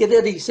get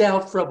any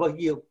sound from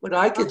you, but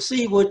I can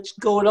see what's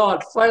going on.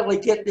 Finally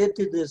getting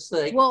into this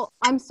thing. Well,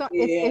 I'm sorry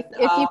if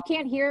you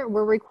can't hear,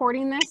 we're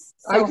recording this.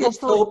 So I just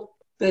hope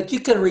that you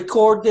can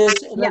record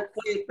this and then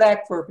play it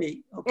back for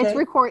me. Okay. It's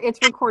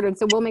recorded,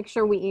 so we'll make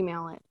sure we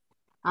email it.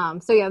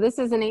 So yeah, this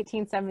is an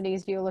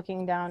 1870s view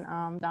looking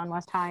down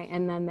West High,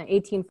 and then the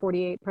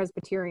 1848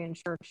 Presbyterian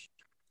Church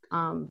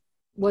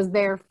was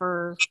there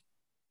for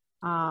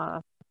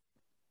well,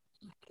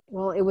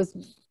 it was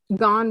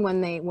gone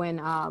when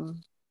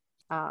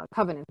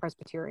Covenant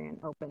Presbyterian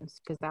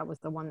opens, because that was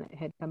the one that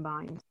had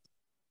combined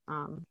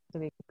to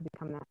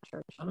become that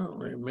church. I don't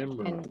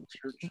remember. And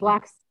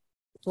Black's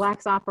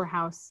Opera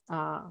House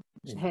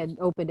had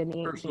opened in the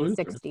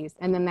 1860s,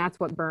 and then that's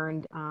what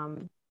burned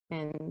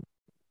in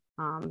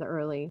the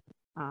early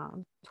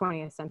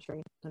 20th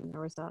century, and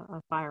there was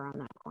a fire on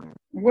that corner.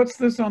 What's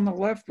this on the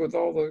left with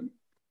all the?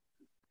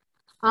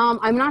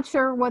 I'm not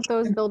sure what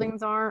those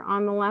buildings are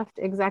on the left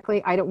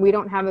exactly. We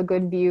don't have a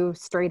good view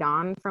straight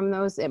on from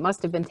those. It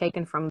must have been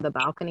taken from the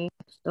balcony.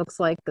 It looks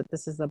like that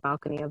this is the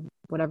balcony of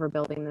whatever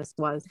building this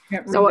was.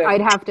 So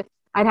I'd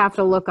have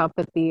to look up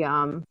at the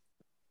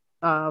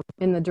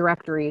in the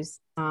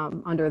directories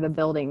under the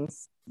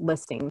buildings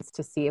listings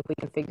to see if we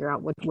can figure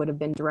out what would have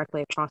been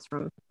directly across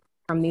from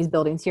these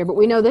buildings here. But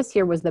we know this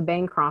here was the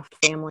Bancroft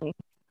family,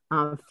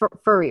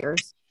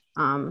 Furriers,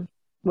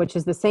 which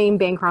is the same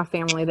Bancroft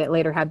family that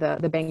later had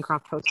the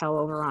Bancroft Hotel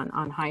over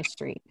on High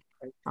Street.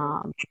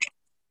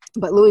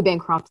 But Louis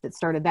Bancroft, that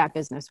started that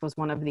business, was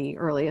one of the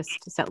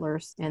earliest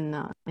settlers in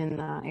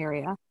the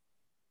area.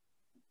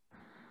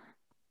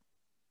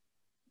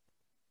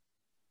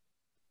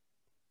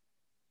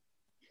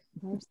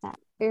 There's that.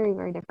 Very,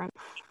 very different.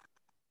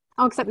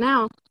 Oh, except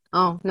now.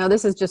 Oh, no,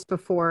 this is just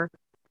before.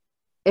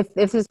 If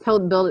this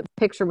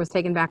picture was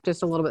taken back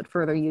just a little bit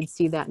further, you'd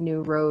see that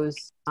new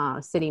Rose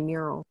City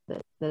mural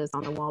that is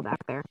on the wall back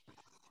there,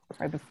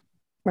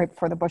 right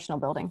before the Bushnell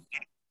building.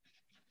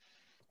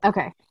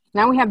 Okay,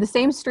 now we have the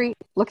same street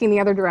looking the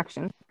other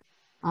direction,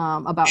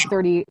 about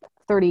 30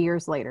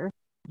 years later.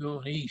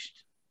 Going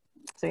east.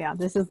 So yeah,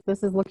 this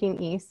is looking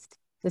east.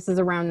 This is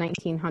around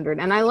 1900,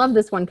 and I love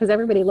this one because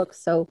everybody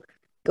looks so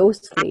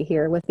ghostly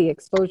here with the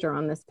exposure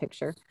on this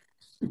picture.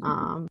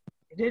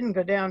 You didn't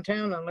go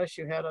downtown unless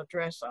you had a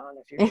dress on.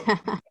 If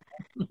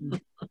you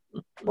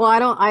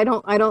well, I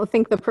don't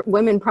think the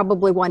women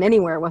probably went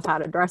anywhere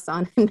without a dress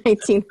on in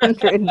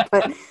 1900.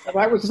 But well,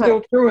 that was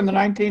still true in the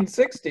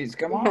 1960s.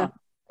 Come on, yeah.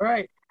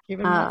 Right.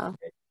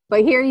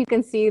 But here you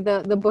can see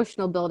the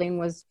Bushnell building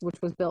which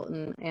was built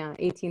in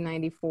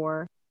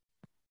 1894.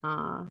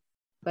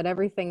 But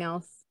everything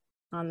else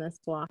on this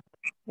block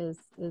is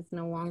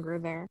no longer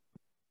there.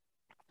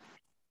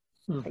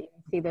 But you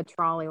can see the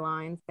trolley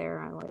lines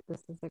there.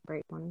 This is a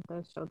great one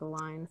to show the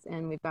lines.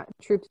 And we've got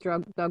Troops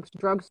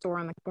Drugstore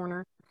on the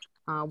corner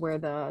where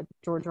the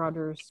George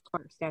Rogers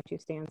Clark statue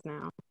stands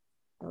now.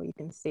 So you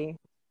can see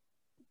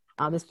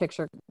this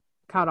picture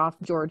cut off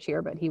George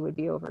here, but he would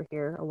be over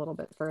here a little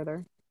bit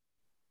further.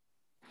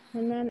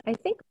 And then I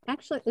think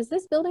actually, is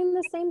this building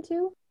the same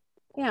too?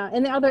 Yeah,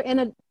 and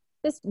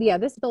this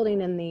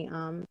building in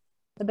the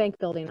bank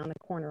building on the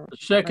corner. The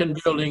second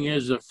building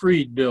is the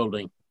Freed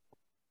building.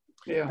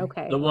 Yeah.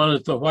 Okay. The one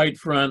at the white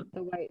front.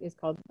 The white is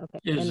called, okay.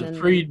 Is the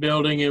Freed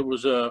building.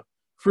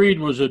 Freed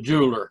was a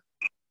jeweler.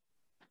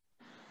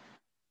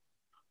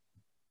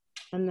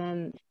 And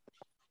then,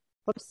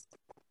 whoops.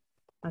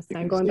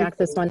 I'm going back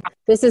this one.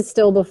 This is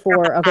still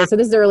before, okay, so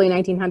this is early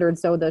 1900s.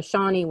 So the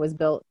Shawnee was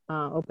built,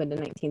 opened in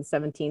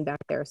 1917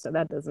 back there. So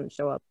that doesn't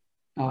show up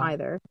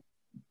either.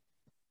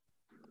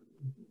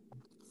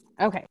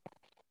 Okay.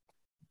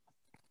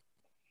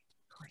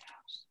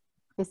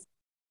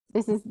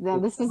 This is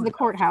the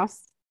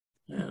courthouse.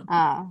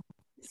 Yeah.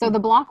 So the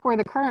block where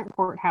the current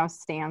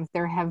courthouse stands,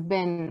 there have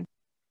been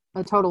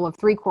a total of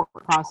 3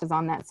 courthouses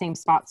on that same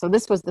spot. So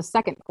this was the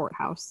second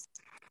courthouse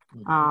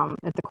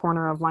at the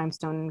corner of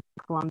Limestone and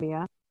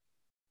Columbia.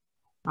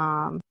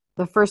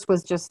 The first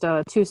was just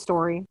a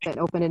 2-story that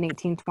opened in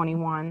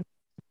 1821.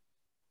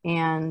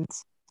 And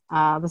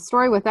the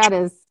story with that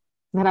is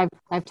that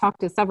I've talked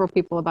to several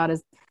people about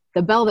is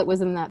the bell that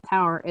was in that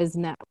tower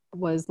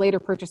was later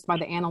purchased by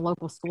the Anna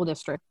local school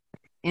district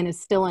and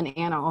is still in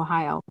Anna,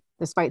 Ohio,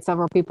 despite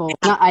several people.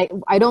 I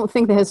don't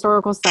think the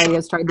Historical Society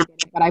has tried to get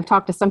it, but I've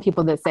talked to some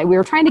people that say we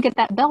were trying to get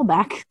that bell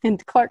back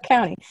into Clark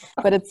County,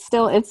 but it's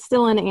still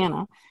in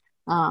Anna.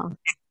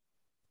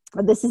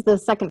 This is the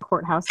second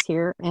courthouse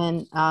here,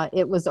 and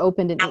it was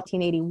opened in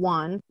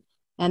 1881,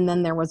 and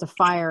then there was a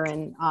fire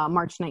in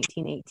March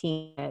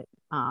 1918 that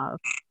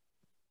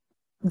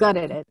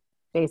gutted it.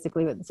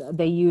 Basically,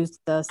 they used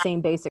the same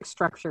basic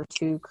structure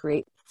to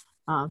create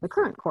the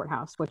current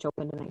courthouse, which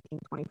opened in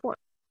 1924.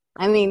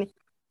 I mean,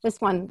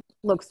 this one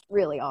looks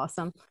really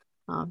awesome.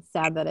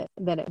 Sad that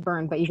it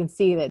burned, but you can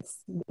see that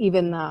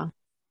even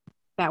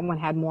that one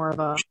had more of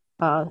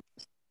a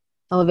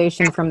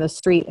elevation from the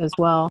street as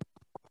well.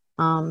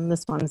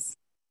 This one's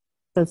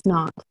does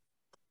not.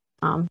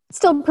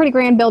 Still a pretty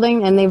grand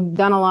building, and they've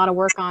done a lot of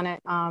work on it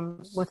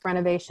with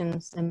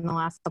renovations in the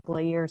last couple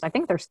of years. I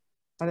think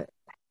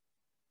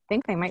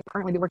they might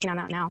currently be working on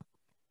that now.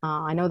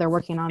 I know they're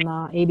working on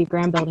the A.B.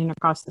 Graham building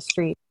across the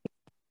street.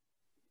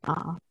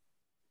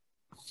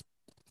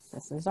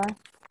 This is how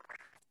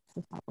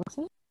it looks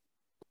like.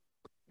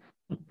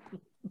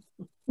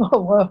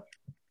 Oh, wow.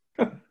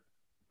 All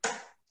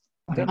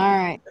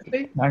right.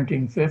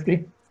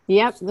 1950.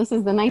 Yep, this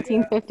is the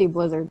 1950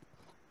 blizzard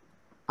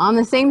on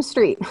the same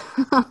street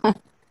on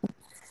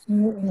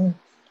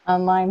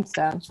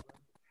Limestone.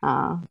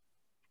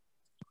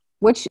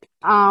 Which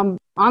on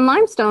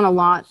Limestone a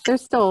lot.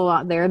 There's still a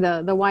lot there.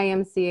 The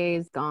YMCA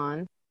is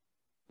gone,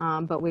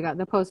 but we got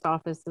the post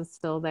office is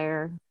still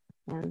there,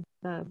 and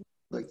the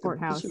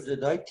courthouse. This was in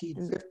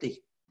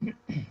 1950.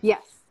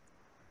 Yes,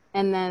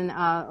 and then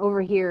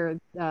over here,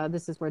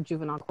 this is where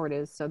juvenile court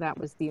is. So that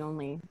was the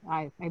only.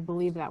 I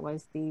believe that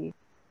was the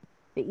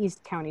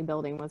East County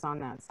building was on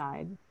that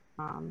side,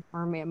 or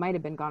it might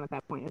have been gone at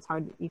that point. It's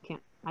hard. You can't.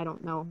 I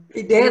don't know.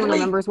 Hey, Natalie,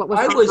 remembers what was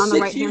I on was the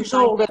 6 right-hand years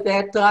side? old at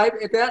that time,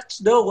 and that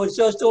snow was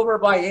just over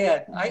my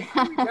head. I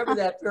remember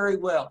that very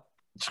well.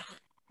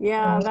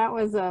 Yeah, that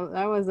was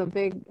a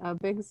big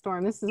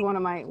storm. This is one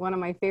of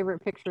my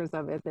favorite pictures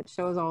of it that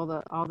shows all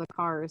the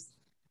cars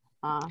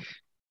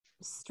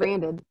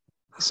stranded.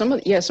 Some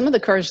of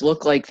the cars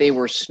look like they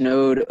were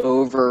snowed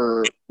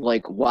over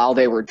like while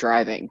they were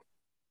driving.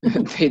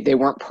 They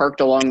weren't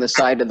parked along the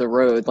side of the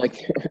road, like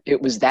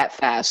it was that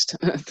fast.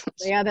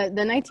 Yeah, the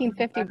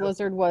 1950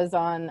 blizzard was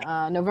on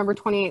November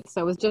 28th,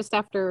 so it was just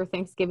after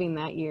Thanksgiving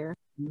that year.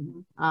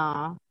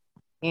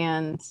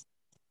 And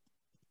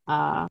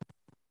one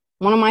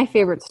of my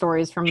favorite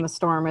stories from the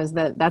storm is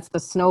that's the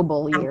Snow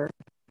Bowl year.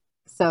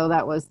 So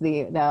that was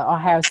the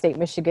Ohio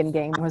State-Michigan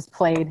game was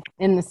played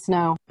in the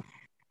snow.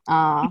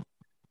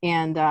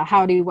 And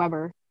Howdy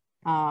Weber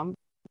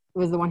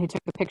was the one who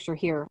took the picture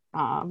here.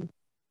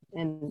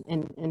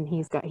 And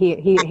he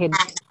had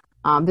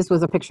this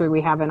was a picture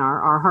we have in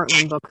our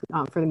Heartland book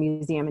for the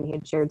museum, and he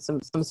had shared some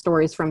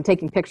stories from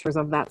taking pictures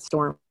of that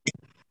storm.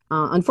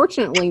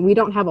 Unfortunately, we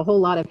don't have a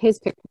whole lot of his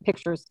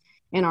pictures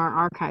in our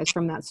archives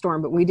from that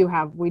storm, but we do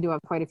have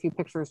quite a few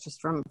pictures just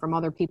from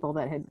other people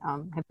that had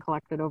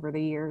collected over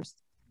the years.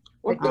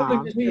 What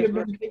building would he have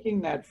been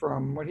taking that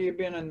from? Would he have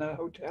been in the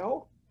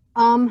hotel?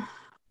 I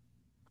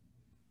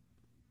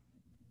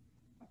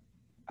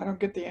don't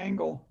get the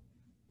angle.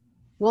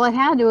 Well, it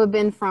had to have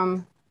been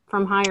from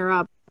higher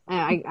up.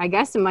 I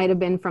guess it might have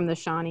been from the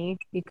Shawnee.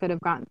 He could have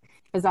gotten,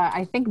 because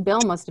I think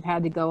Bill must have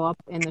had to go up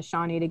in the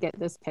Shawnee to get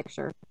this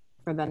picture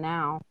for the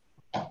now.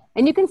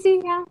 And you can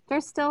see, yeah,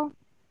 there's still,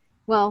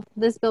 well,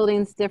 this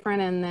building's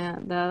different and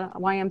the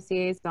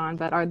YMCA is gone,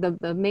 but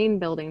the main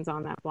buildings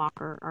on that block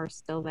are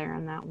still there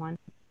in that one.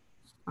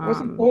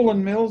 Wasn't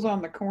Olin Mills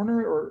on the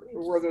corner, or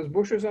where those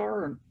bushes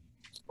are,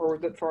 or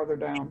was it farther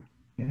down?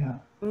 Yeah.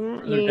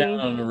 Further down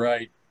on the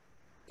right.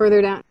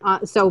 Further down,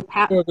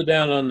 further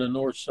down on the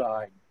north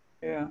side.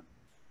 Yeah.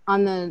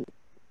 On the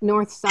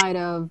north side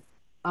of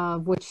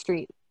which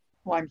street?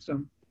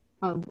 Limestone.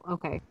 Oh,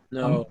 okay.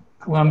 No.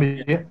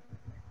 Columbia.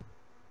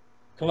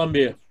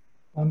 Columbia.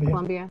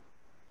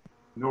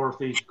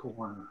 Northeast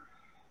corner.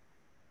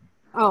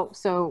 Oh,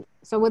 so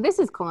well, this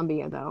is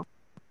Columbia though.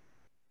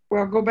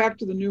 Well, go back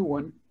to the new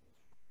one.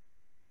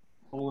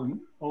 Olin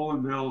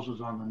Mills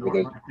is on the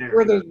north. Right there.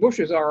 Where those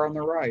bushes are on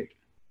the right.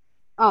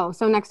 Oh,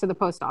 so next to the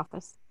post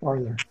office.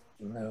 Farther.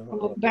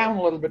 Down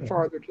a little bit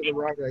farther to the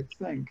right, I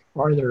think.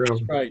 Farther.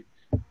 Right.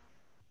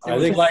 I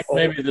think like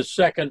maybe the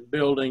second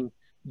building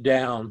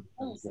down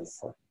to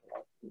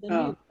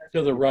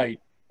the right.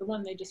 The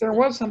one they just there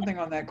was something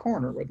on that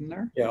corner, wasn't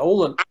there? Yeah,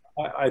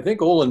 I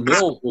think Olin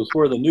Mills was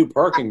where the new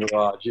parking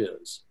garage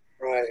is.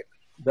 Right.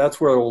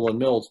 That's where Olin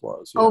Mills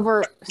was. Yeah.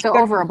 Over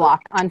a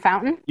block on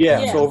Fountain?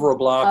 Yeah, it's over a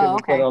block, oh,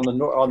 okay. but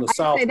on the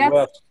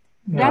southwest.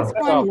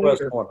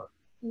 Southwest corner.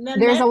 And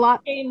then there's a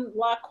lot. Came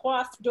La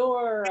Coiffe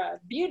d'Or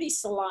Beauty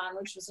Salon,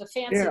 which was a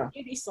fancy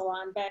beauty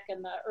salon back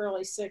in the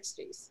early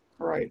 60s.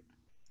 Right.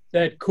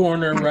 That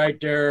corner right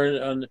there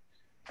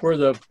where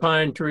the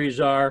pine trees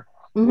are,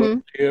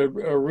 the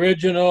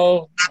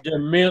original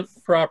DeMint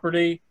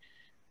property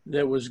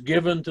that was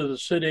given to the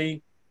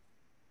city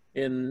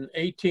in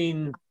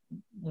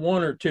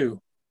 1801 or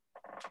 2.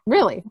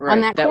 Really? Right.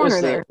 On that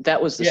corner there?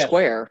 That was the Yes.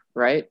 square,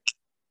 right?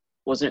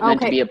 Wasn't it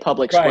meant to be a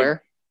public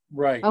square?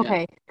 Right.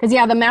 Okay. Because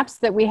yeah, the maps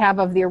that we have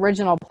of the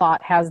original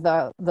plot has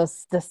the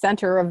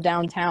center of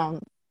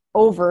downtown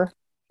over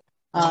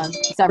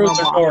several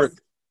blocks.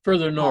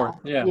 Further north.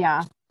 Yeah.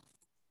 Yeah.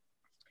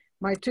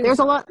 My two There's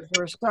a lot. sisters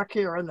were stuck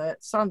here in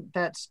that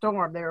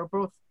storm. They were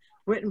both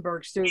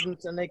Wittenberg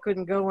students, and they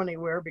couldn't go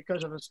anywhere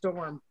because of the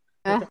storm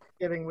for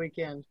Thanksgiving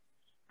weekend.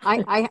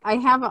 I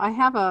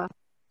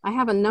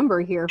have a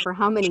number here for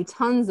how many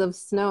tons of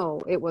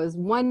snow. It was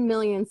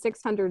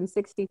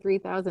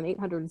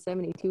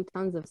 1,663,872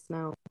 tons of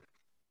snow.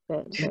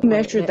 You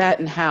measured that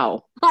and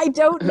how? I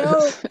don't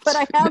know, but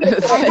I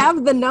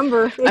have the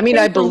number. I mean,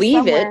 I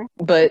believe it,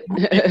 but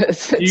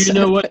do you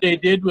know what they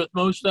did with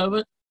most of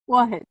it?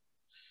 What?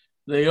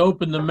 They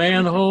opened the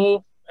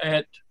manhole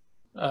at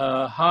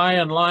High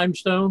and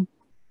Limestone.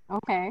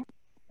 Okay.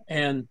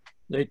 And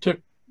they took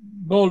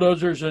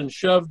bulldozers and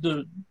shoved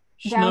the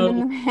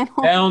snow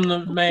down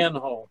the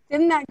manhole.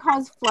 Didn't that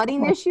cause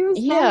flooding issues?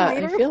 Yeah,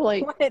 later I feel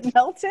like when it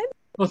melted.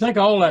 Well, think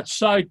of all that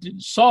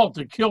salt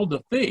that killed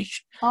the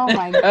fish. Oh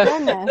my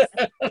goodness!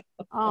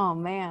 Oh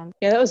man.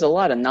 Yeah, that was a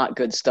lot of not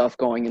good stuff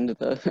going into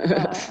the.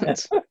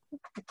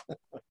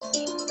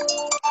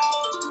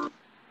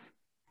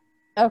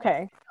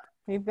 Okay,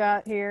 we've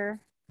got here.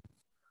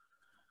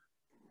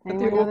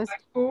 The old high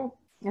school?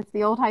 It's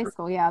the old high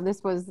school. Yeah,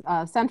 this was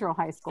Central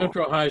High School.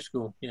 Central High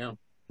School. Yeah.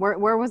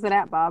 Where was it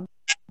at, Bob?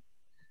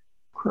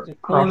 The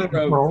corner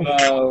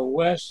of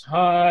West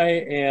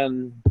High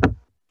and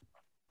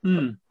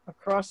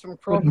across from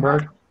Crow.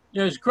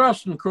 Yeah, it's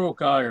across from Crow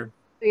Collier.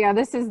 Yeah,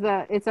 this is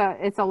it's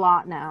a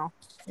lot now.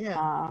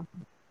 Yeah.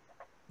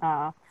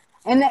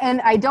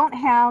 And I don't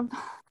have.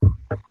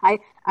 I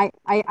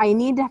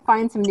need to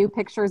find some new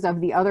pictures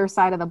of the other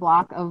side of the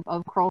block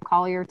of Kroll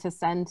Collier to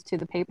send to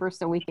the paper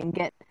so we can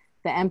get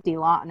the empty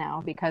lot now,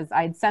 because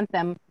I'd sent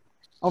them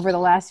over the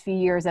last few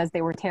years as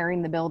they were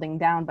tearing the building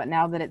down, but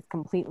now that it's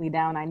completely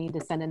down, I need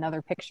to send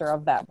another picture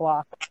of that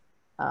block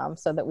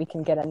so that we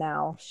can get a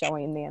now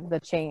showing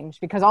the change.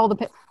 Because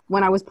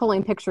when I was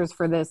pulling pictures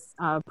for this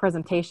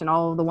presentation,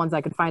 all of the ones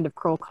I could find of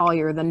Kroll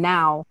Collier, the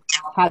now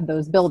had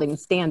those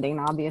buildings standing,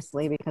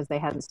 obviously, because they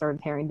hadn't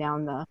started tearing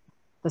down the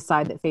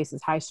side that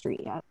faces High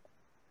Street yet.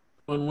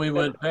 When we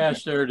went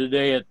past there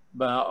today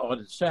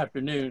this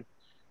afternoon,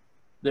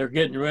 they're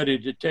getting ready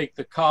to take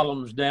the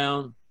columns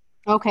down.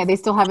 Okay, they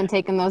still haven't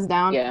taken those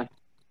down? Yeah.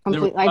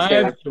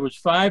 There was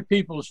 5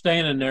 people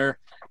standing there,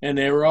 and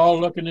they were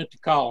all looking at the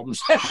columns.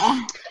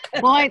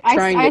 Well,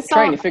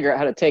 trying to figure out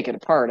how to take it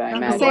apart, I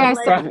imagine.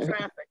 Traffic.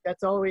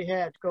 That's all we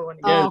had going.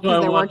 Oh,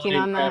 because they're working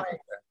on that.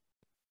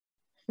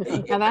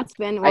 Yeah, that's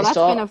been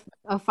a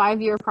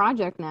 5-year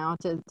project now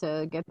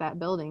to get that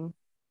building.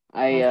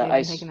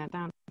 Taking that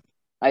down.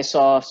 I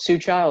saw Sue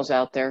Childs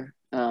out there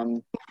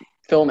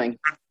filming,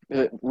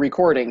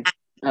 recording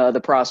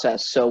the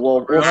process. So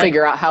we'll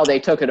figure out how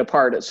they took it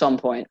apart at some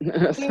point.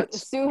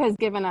 Sue has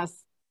given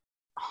us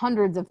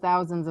hundreds of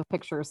thousands of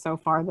pictures so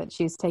far that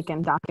she's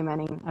taken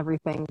documenting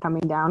everything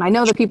coming down. I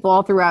know the people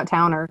all throughout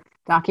town are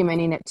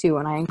documenting it too,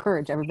 and I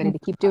encourage everybody to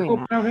keep doing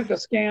that. I don't have to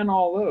scan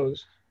all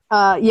those.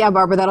 Yeah,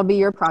 Barbara, that'll be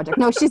your project.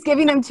 No, she's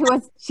giving them to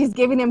us. She's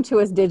giving them to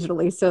us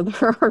digitally, so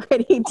they're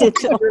already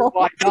digital.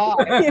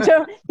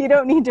 You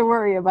don't need to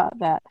worry about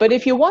that. But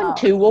if you want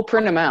to, we'll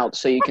print them out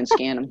so you can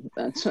scan them.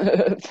 That's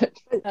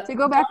to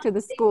go back to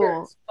the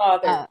school.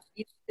 Father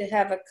used to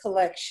have a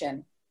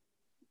collection.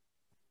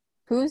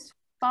 Whose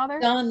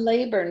father? John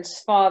Layburn's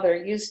father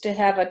used to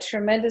have a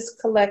tremendous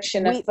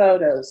collection of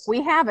photos.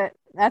 We have it.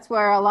 That's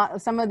where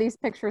some of these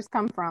pictures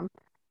come from.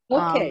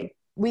 Okay.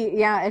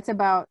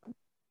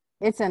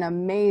 It's an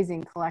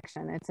amazing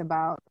collection. It's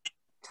about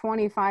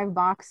 25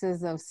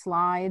 boxes of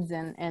slides,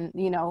 and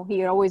you know,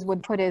 he always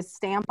would put his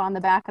stamp on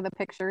the back of the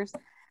pictures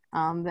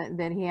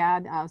that he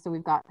had. So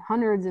we've got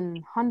hundreds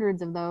and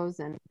hundreds of those,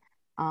 and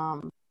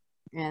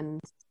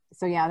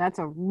so yeah, that's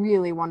a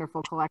really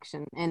wonderful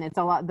collection. And it's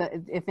a lot.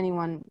 If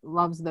anyone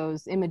loves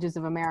those Images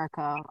of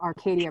America,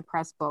 Arcadia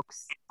Press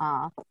books,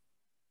 all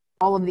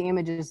of the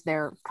images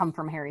there come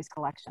from Harry's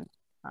collection.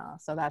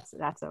 So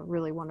that's a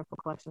really wonderful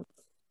collection.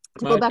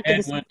 My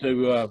dad went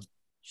to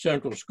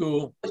Central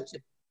School,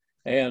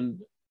 and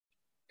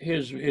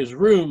his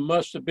room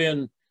must have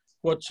been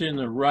what's in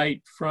the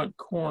right front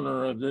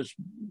corner of this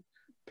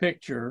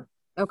picture.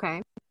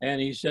 Okay. And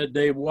he said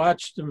they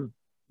watched them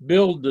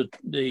build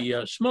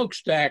the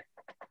smokestack.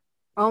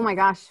 Oh my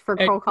gosh, for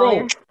Kroll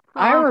Collier.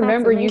 I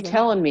remember you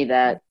telling me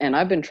that, and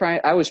I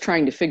was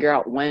trying to figure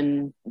out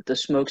when the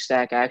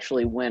smokestack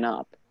actually went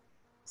up.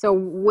 So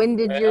when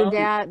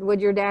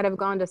would your dad have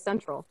gone to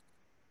Central?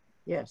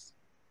 Yes.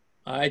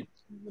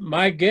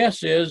 My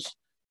guess is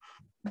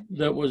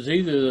that was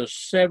either the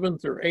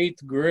 7th or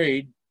 8th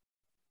grade.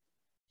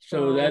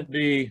 So that'd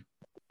be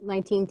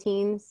 19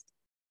 teens.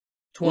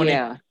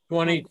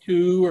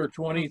 22 or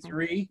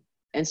 23.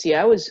 And see,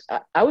 I was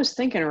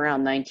thinking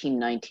around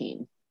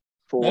 1919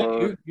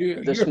 for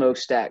the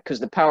smokestack, because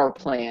the power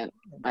plant,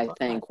 I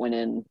think, went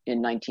in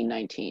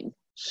 1919.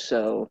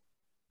 So,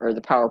 or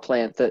the power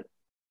plant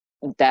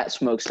that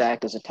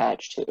smokestack is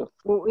attached to.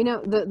 Well, you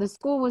know, the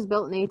school was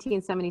built in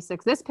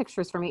 1876. This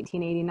picture is from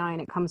 1889.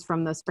 It comes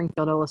from the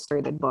Springfield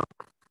Illustrated book.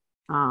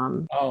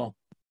 Oh.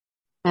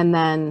 And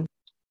then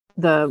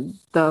the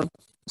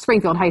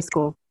Springfield High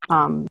School,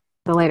 the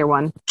later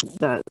one,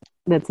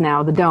 that's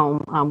now the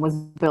Dome, was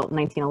built in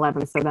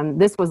 1911. So then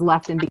this was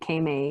left and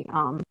became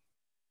I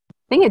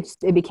think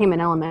it became an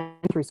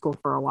elementary school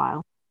for a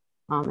while,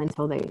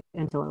 until it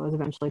was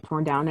eventually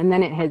torn down. And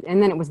then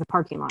it was the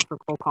parking lot for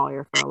Cole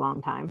Collier for a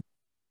long time.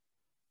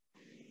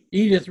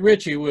 Edith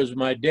Ritchie was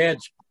my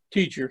dad's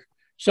teacher.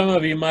 Some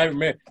of you might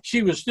remember.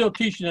 She was still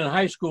teaching in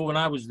high school when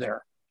I was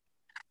there.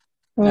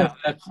 Now,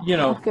 that's, you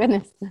know. Oh,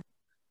 goodness.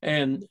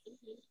 And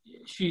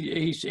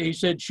he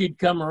said she'd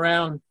come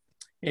around,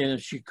 and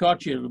if she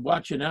caught you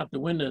watching out the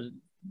window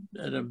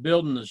at a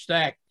building the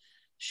stack,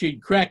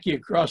 she'd crack you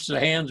across the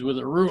hands with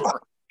a ruler.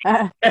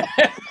 A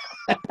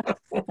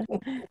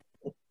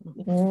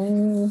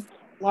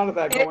lot of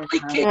that going on.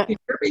 Can you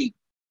hear me?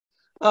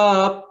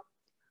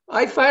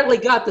 I finally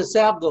got the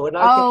sound going.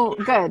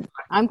 Good.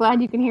 I'm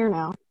glad you can hear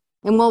now.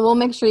 And we'll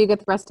make sure you get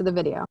the rest of the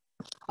video.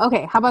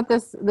 Okay, how about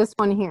this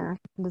one here?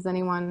 Does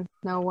anyone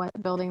know what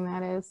building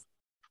that is?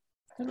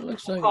 It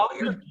looks like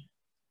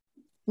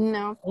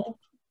no.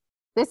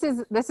 This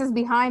is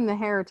behind the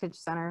Heritage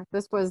Center.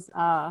 This was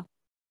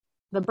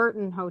the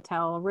Burton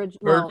Hotel.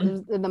 Well,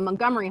 the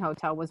Montgomery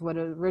Hotel was what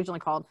it was originally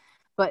called,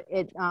 but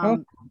it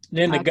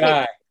then the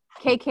guy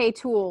KK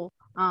Tool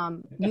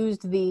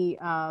used the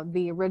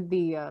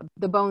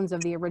bones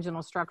of the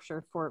original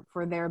structure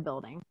for their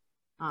building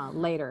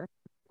later.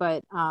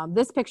 But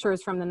this picture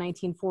is from the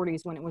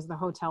 1940s when it was the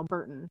Hotel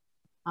Burton.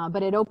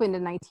 But it opened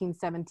in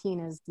 1917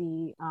 as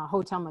the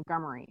Hotel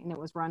Montgomery, and it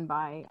was run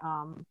by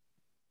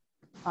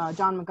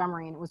John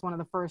Montgomery, and it was one of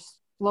the first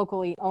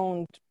locally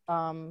owned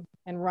and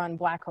run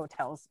black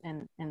hotels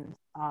in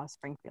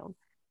Springfield.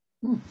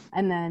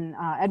 And then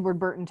Edward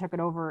Burton took it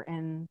over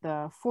in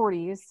the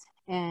 40s,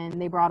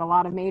 and they brought a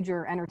lot of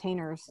major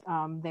entertainers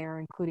there,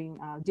 including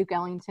Duke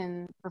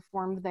Ellington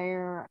performed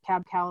there,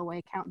 Cab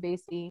Calloway, Count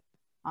Basie,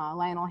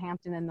 Lionel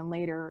Hampton, and then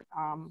later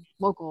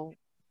local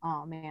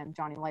man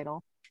Johnny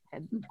Lytle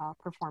had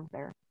performed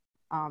there.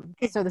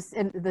 So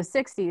in the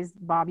 60s,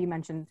 Bob, you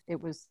mentioned it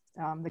was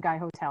the Guy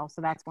Hotel, so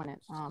that's when it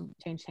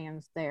changed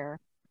hands there,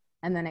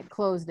 and then it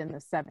closed in the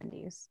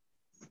 70s.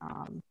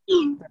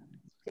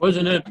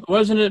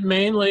 Wasn't it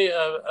mainly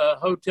a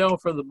hotel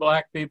for the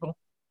black people?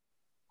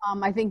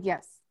 I think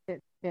yes,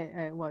 it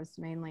was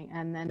mainly,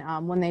 and then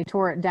when they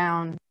tore it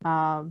down,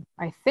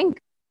 I think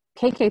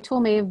KK Tool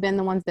may have been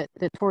the ones that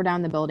tore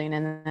down the building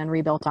and then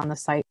rebuilt on the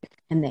site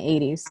in the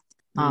 80s,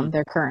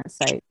 their current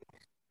site.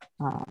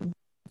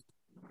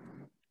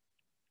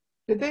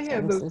 Did they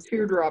have those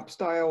teardrop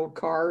style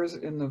cars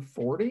in the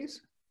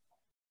 40s?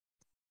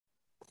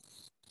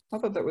 I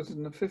thought that was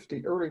in the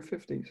early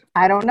 50s.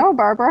 I don't know,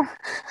 Barbara.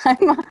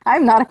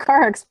 I'm not a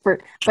car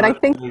expert, but I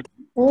think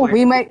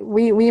we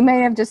may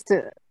have just.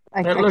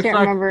 I can't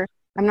remember.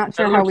 I'm not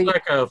sure how we.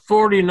 Like a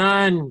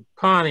 '49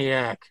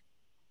 Pontiac.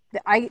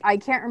 I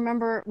can't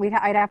remember.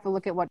 I'd have to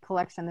look at what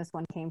collection this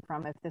one came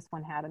from, if this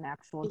one had an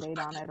actual date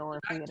on it, or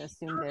if we had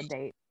assumed a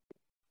date.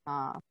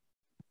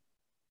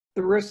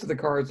 The rest of the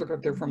cars look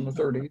like they're from the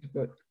 30s,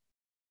 but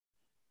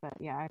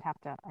yeah, I'd have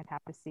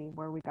to see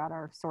where we got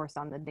our source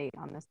on the date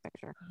on this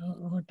picture. I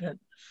don't know what that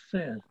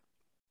says.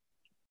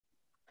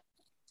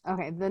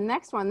 Okay, the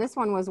next one. This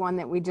one was one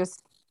that we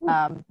just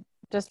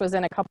was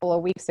in a couple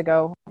of weeks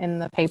ago in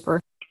the paper,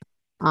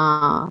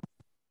 and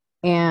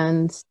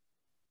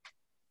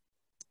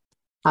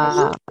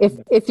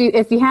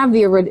if you have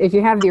the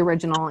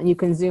original, and you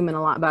can zoom in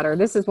a lot better.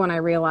 This is when I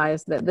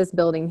realized that this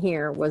building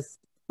here was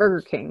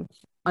Burger King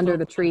under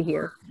the tree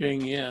here. King,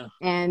 yeah.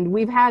 And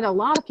we've had a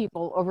lot of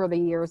people over the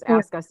years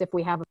ask us if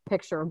we have a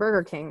picture of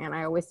Burger King, and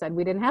I always said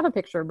we didn't have a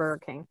picture of Burger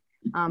King.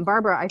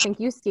 Barbara, I think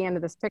you scanned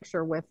this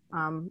picture with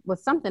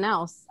something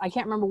else. I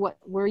can't remember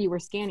where you were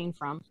scanning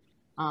from,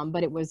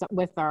 but it was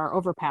with our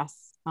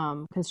overpass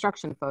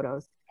construction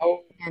photos.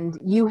 Oh. And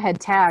you had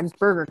tagged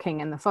Burger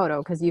King in the photo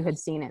because you had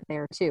seen it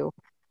there too.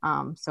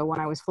 So when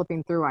I was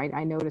flipping through,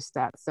 I noticed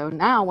that. So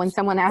now when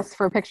someone asks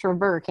for a picture of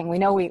Burger King, we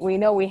know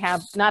we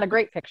have not a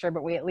great picture,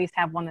 but we at least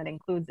have one that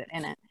includes it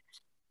in it.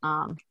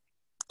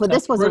 But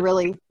this was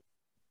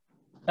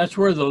that's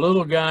where the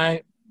little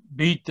guy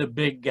beat the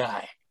big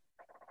guy.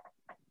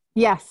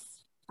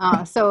 Yes.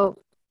 So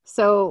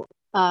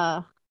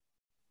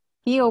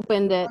he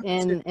opened it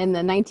in the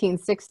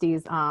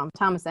 1960s,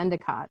 Thomas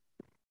Endicott.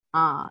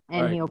 And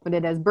right. He opened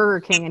it as Burger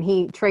King, and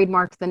he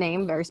trademarked the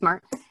name. Very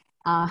smart.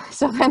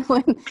 So then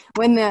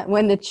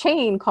when the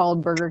chain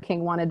called Burger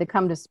King wanted to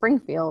come to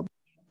Springfield,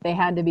 they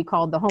had to be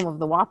called the home of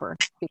the Whopper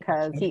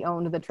because he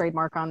owned the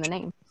trademark on the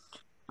name.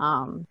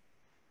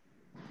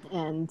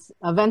 And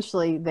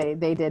eventually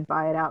they did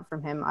buy it out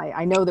from him.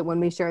 I know that when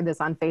we shared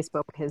this on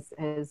Facebook,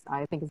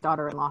 I think his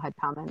daughter-in-law had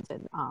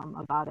commented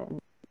about it.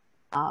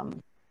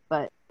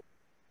 But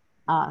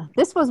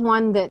This was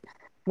one that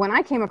when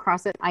I came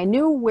across it, I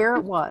knew where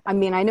it was. I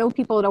mean, I know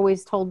people had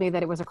always told me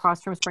that it was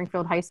across from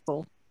Springfield High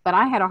School, but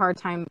I had a hard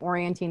time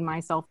orienting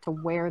myself to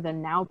where the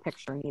now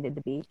picture needed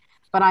to be.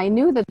 But I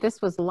knew that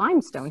this was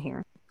limestone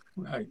here.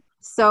 Right.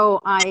 So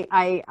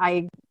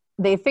I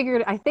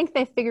think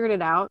they figured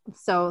it out.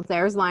 So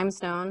there's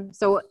limestone.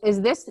 So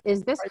is this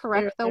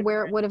correct though,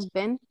 where it would have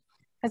been?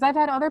 Because I've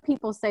had other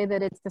people say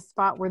that it's the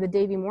spot where the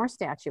Davy Moore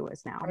statue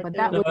is now, but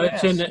that No,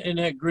 it's in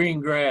that green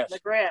grass. The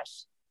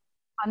grass.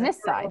 On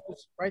this side.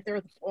 Right there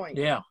at the point.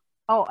 Yeah.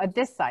 Oh, at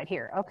this side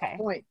here. Okay.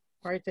 Point,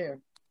 right there.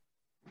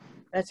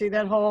 See,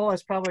 that hole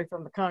is probably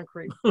from the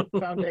concrete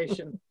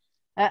foundation.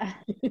 Yeah,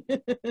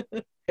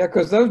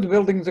 because those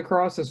buildings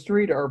across the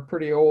street are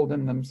pretty old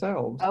in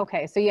themselves.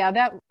 Okay, so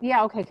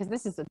okay, because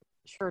this is a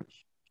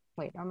church.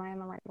 Wait, am I on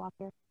the right block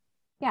here?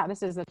 Yeah,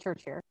 this is a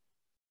church here.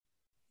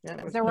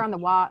 Yeah, so we're on the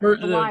Y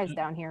is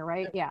down here,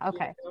 right? Yeah,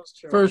 okay.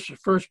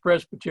 First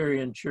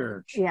Presbyterian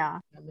Church. Yeah.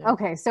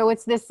 Okay, so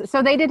it's this.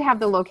 So they did have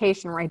the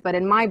location right, but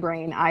in my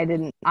brain,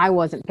 I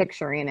wasn't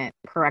picturing it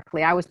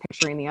correctly. I was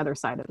picturing the other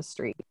side of the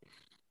street.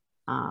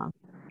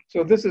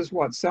 So this is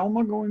what,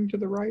 Selma going to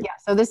the right? Yeah.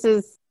 So this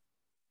is.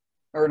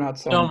 Or not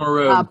Selma. Selma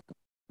Road.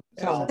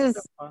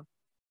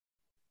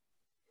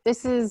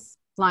 This is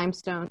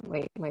limestone.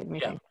 Wait. Let me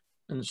think.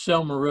 And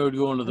Selma Road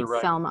going to the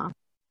right. Selma.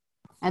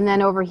 And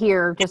then over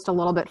here, just a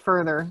little bit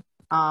further,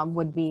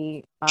 would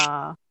be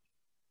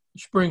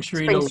Spring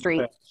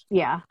Street.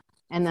 Yeah,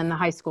 and then the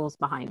high school's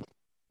behind.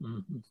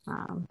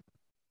 Mm-hmm.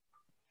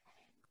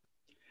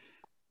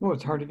 Oh,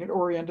 it's hard to get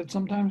oriented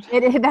sometimes.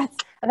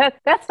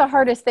 That's the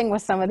hardest thing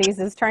with some of these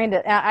is trying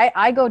to.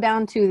 I go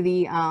down to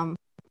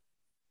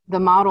the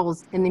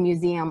models in the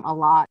museum a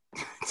lot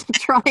to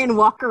try and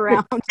walk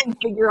around and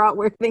figure out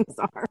where things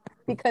are,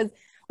 because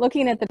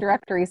looking at the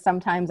directory,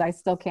 sometimes I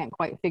still can't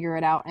quite figure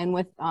it out. And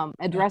with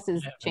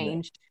addresses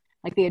changed,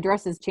 like the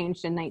addresses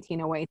changed in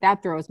 1908,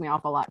 that throws me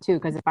off a lot too,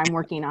 because if I'm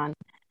working on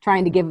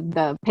trying to give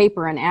the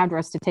paper an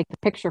address to take the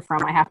picture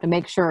from, I have to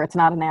make sure it's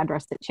not an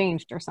address that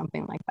changed or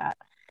something like that.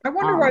 I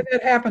wonder why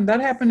that happened.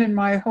 That happened in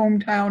my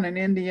hometown in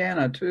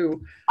Indiana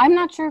too. I'm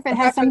not sure if it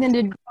has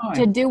something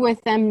to do with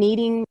them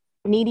needing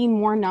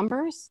more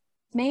numbers.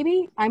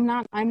 Maybe I'm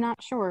not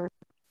sure.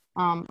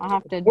 I'll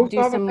have to do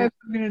some. Has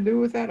something to do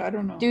with that? I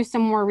don't know. Do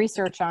some more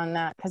research on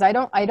that, because I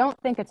don't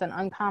think it's an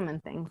uncommon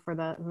thing for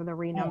the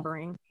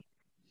renumbering.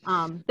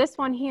 This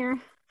one here,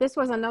 this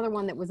was another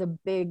one that was a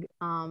big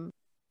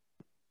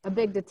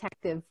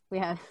detective. We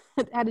had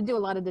to do a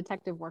lot of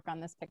detective work on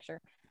this picture.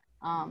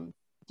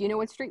 Do you know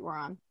what street we're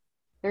on?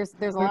 There's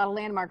a lot of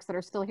landmarks that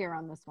are still here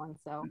on this one.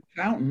 So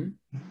Fountain.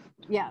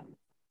 Yeah.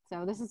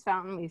 So this is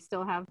Fountain. We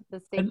still have the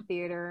State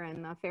Theater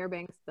and the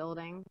Fairbanks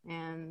building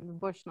and the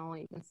Bushnell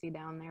you can see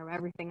down there.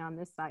 Everything on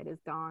this side is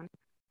gone.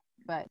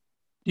 But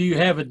do you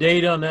have a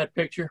date on that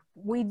picture?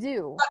 We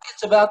do.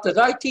 It's about the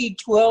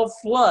 1912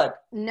 flood.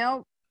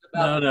 No.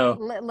 No.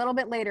 A little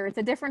bit later. It's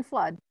a different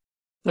flood.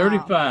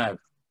 35.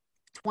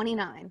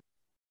 29.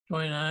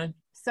 29.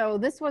 So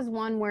this was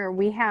one where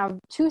we have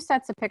two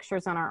sets of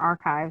pictures on our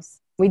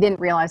archives. We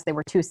didn't realize they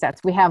were two sets.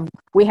 We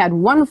had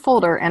one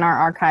folder in our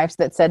archives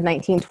that said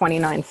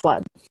 1929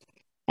 flood.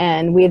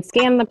 And we had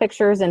scanned the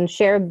pictures and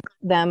shared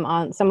them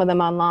on some of them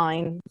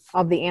online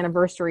of the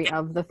anniversary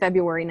of the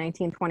February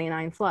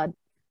 1929 flood.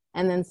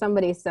 And then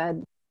somebody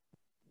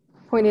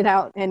pointed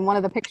out in one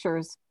of the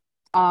pictures,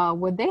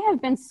 would they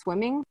have been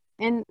swimming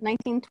in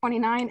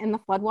 1929 in the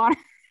floodwater?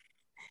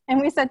 And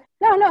we said,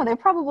 no, they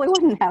probably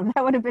wouldn't have.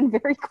 That would have been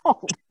very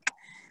cold.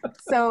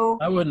 So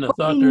I wouldn't have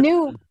thought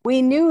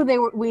we knew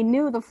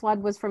the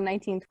flood was from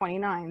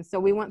 1929. So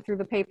we went through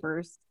the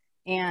papers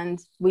and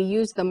we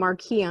used the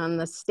marquee on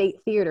the State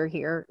Theater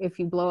here. If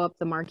you blow up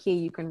the marquee,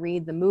 you can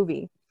read the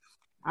movie.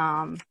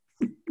 And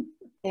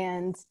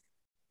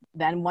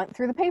then went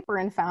through the paper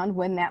and found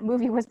when that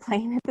movie was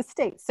playing at the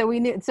State. So we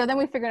knew. So then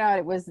we figured out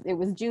it was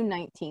June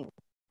 19th,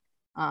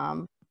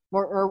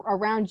 or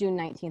around June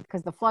 19th,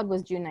 because the flood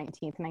was June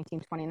 19th,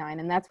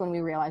 1929, and that's when we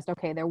realized,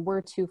 okay, there were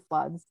two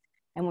floods.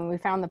 And when we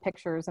found the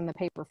pictures in the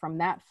paper from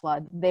that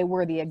flood, they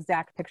were the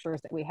exact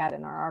pictures that we had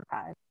in our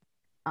archive.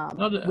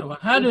 How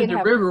did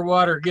the river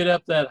water get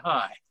up that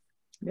high?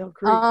 Mill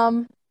Creek.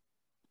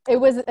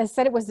 I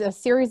said it was a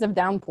series of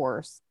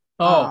downpours.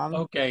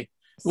 Okay.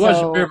 It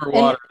wasn't river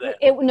water then.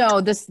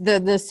 No,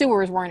 the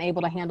sewers weren't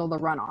able to handle the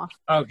runoff.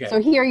 Okay. So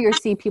here you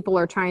see people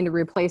are trying to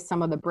replace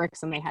some of the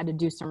bricks, and they had to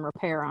do some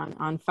repair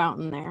on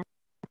Fountain there.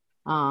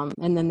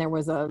 And then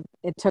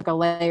it took a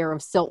layer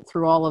of silt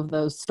through all of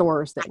those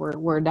stores that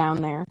were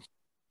down there.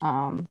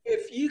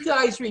 If you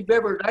guys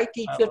remember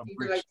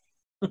 1959,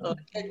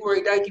 January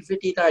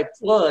 1959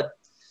 flood,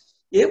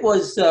 it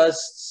was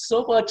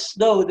so much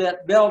snow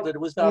that melted.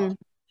 It was about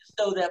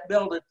snow that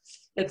melted,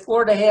 and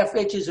 4.5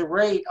 inches of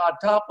rain on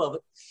top of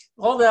it.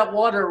 All that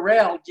water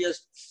around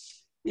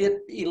it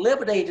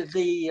eliminated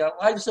the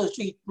Limestone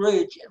Street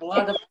Bridge and a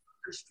lot of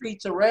other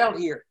streets around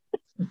here.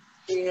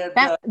 And,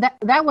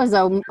 that was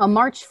a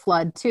March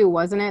flood too,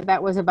 wasn't it?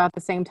 That was about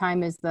the same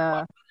time as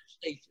the.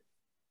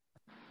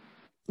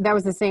 that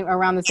was the same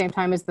around the same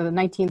time as the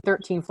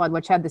 1913 flood,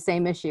 which had the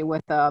same issue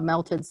with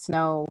melted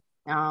snow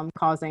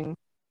causing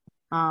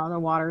the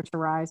water to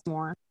rise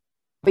more.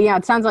 But yeah,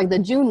 it sounds like the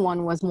June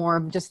one was more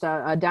of just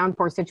a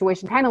downpour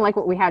situation, kind of like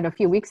what we had a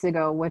few weeks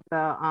ago with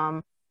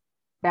the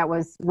that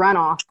was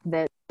runoff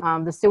that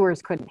the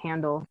sewers couldn't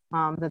handle,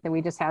 that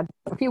we just had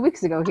a few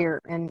weeks ago here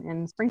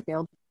in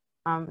Springfield,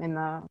 in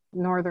the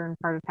northern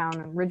part of town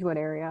and Ridgewood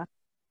area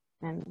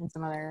and in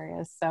some other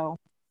areas. So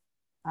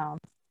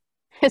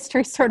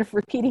history's sort of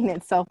repeating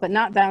itself, but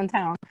not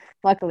downtown,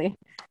 luckily.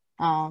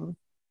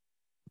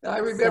 I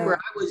remember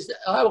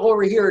I'm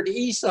over here at the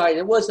east side.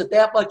 It wasn't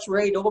that much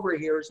rain over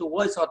here as it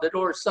was on the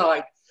north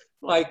side,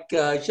 like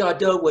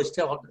Jadot was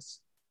telling us.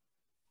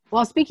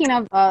 Well, speaking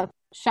of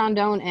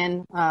Chandon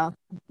and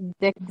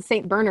the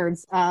St.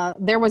 Bernards,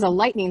 there was a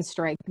lightning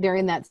strike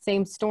during that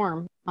same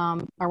storm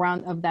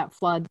around of that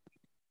flood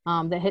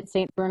that hit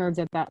St. Bernards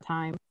at that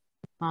time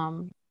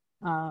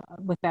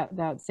with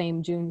that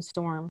same June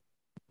storm.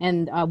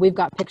 And we've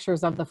got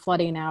pictures of the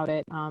flooding out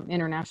at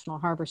International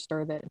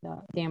Harvester that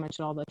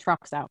damaged all the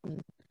trucks out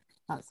and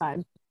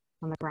outside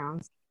on the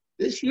grounds.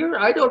 This year,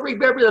 I don't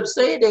remember them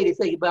saying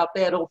anything about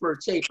that over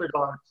at St.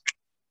 Bernard's.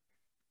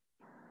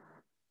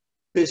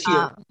 This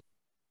year.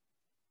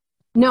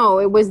 No,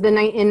 it was in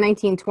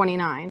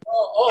 1929.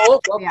 Oh,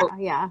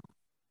 yeah.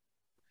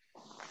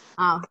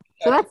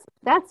 So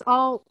that's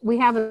all we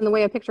have in the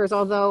way of pictures.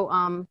 Although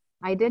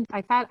I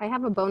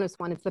have a bonus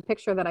one. It's the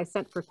picture that I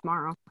sent for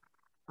tomorrow.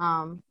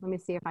 Let me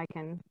see if I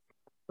can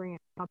bring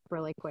it up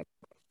really quick.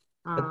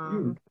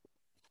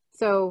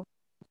 So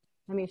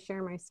let me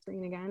share my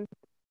screen again.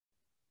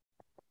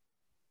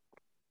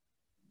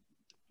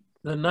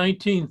 The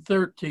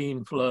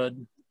 1913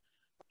 flood.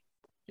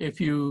 If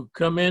you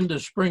come into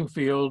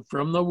Springfield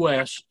from the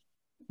west,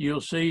 you'll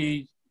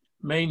see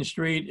Main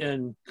Street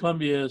and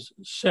Columbia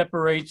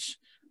separates,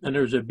 and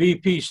there's a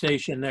BP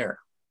station there.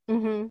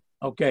 Mm-hmm.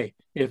 Okay,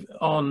 if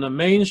on the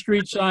Main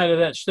Street side of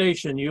that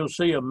station, you'll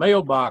see a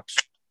mailbox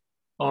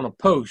on a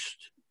post.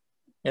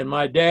 And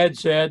my dad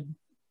said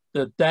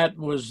that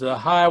was the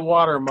high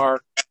water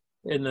mark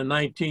in the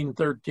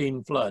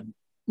 1913 flood.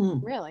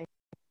 Really?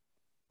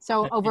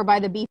 So over by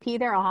the BP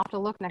there, I'll have to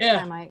look next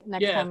time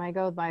I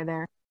go by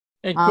there.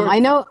 I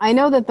know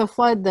that the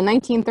flood, the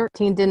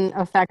 1913 didn't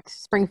affect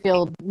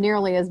Springfield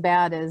nearly as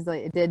bad as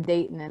it did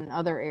Dayton and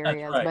other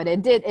areas, right. but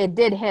it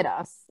did hit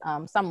us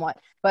somewhat.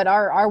 But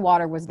our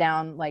water was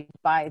down like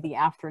by the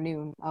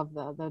afternoon of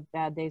the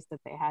bad days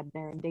that they had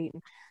there in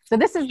Dayton. So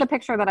this is the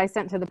picture that I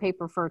sent to the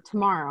paper for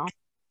tomorrow.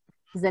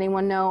 Does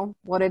anyone know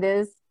what it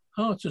is?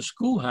 Oh, it's a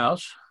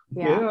schoolhouse.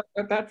 Yeah,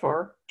 not that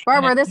far.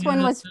 Barbara, this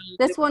one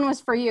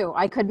was for you.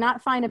 I could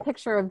not find a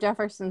picture of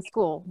Jefferson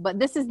School, but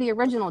this is the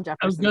original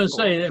Jefferson. I was going to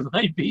say it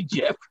might be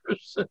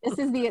Jefferson. This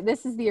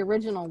is the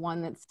original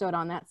one that stood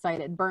on that site.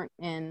 It burnt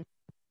in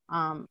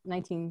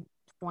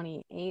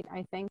 1928,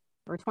 I think,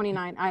 or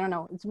 29. I don't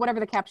know. It's whatever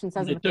the caption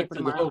says in the paper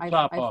tomorrow.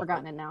 I've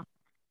forgotten it now.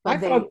 But I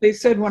thought they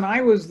said when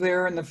I was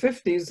there in the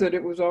 50s that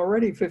it was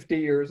already 50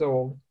 years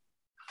old.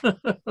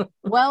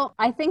 Well,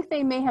 I think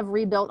they may have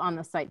rebuilt on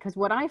the site because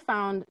what I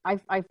found,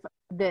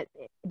 that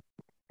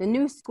the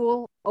new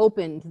school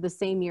opened the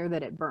same year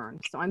that it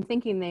burned. So I'm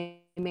thinking they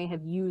may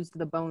have used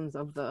the bones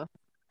of at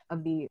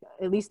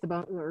least the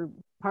bone or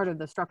part of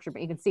the structure,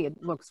 but you can see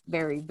it looks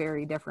very,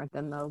 very different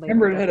than the later.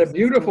 Remember, it had a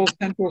beautiful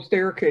central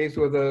staircase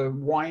with a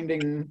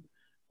winding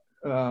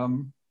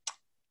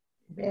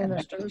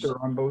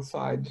banister on both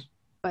sides.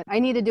 But I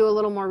need to do a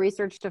little more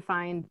research to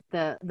find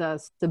the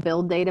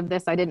build date of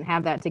this. I didn't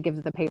have that to give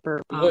to the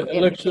paper.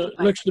 It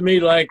looks to me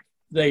like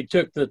they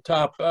took the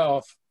top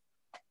off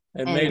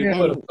and made it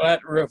put a flat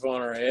roof on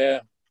her.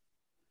 Yeah.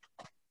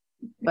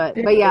 But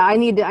yeah, I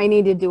need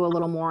to do a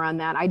little more on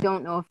that. I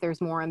don't know if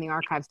there's more in the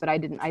archives, but I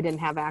didn't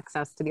have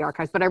access to the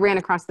archives. But I ran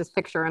across this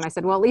picture and I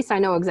said, well, at least I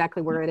know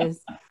exactly where it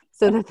is,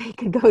 so that they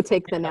could go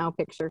take the now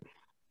picture.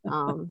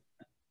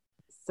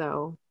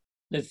 So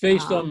it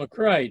faced on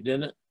McCride,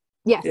 didn't it?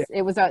 Yes,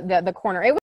 it was the corner. It was